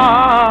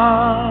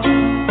heart.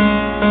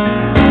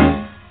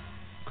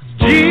 'Cause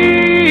Jesus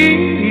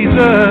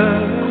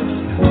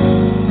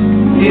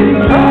is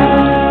love.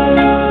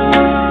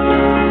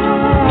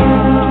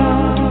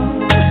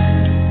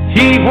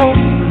 He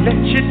won't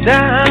let you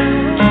down,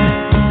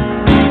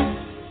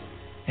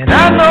 and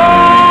I know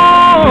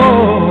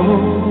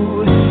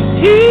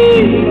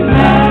He's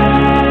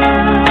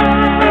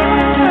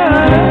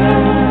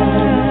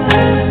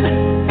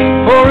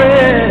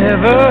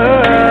forever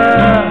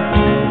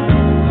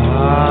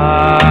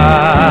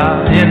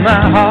in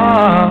my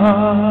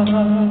heart.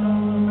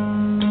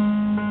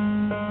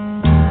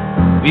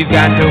 We've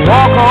got to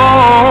walk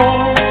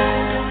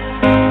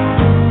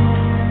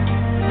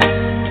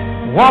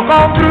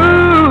on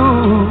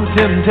through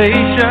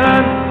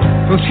temptation,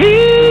 'cause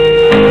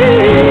His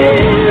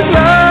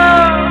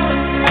love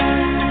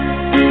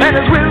and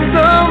His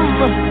wisdom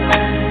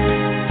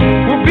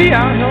will be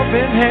our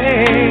helping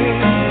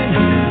hand.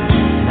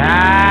 I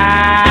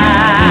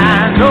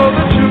know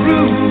the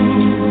truth,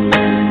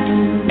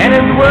 and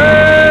His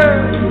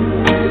word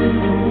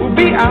will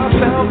be our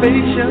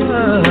salvation.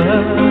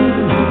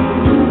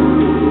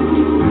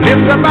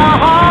 Lift up our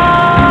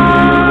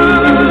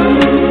hearts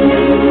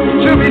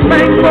to be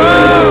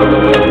thankful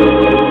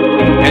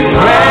and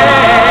glad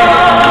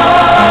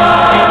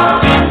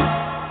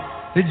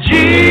that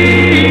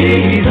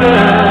Jesus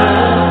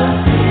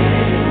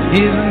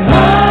is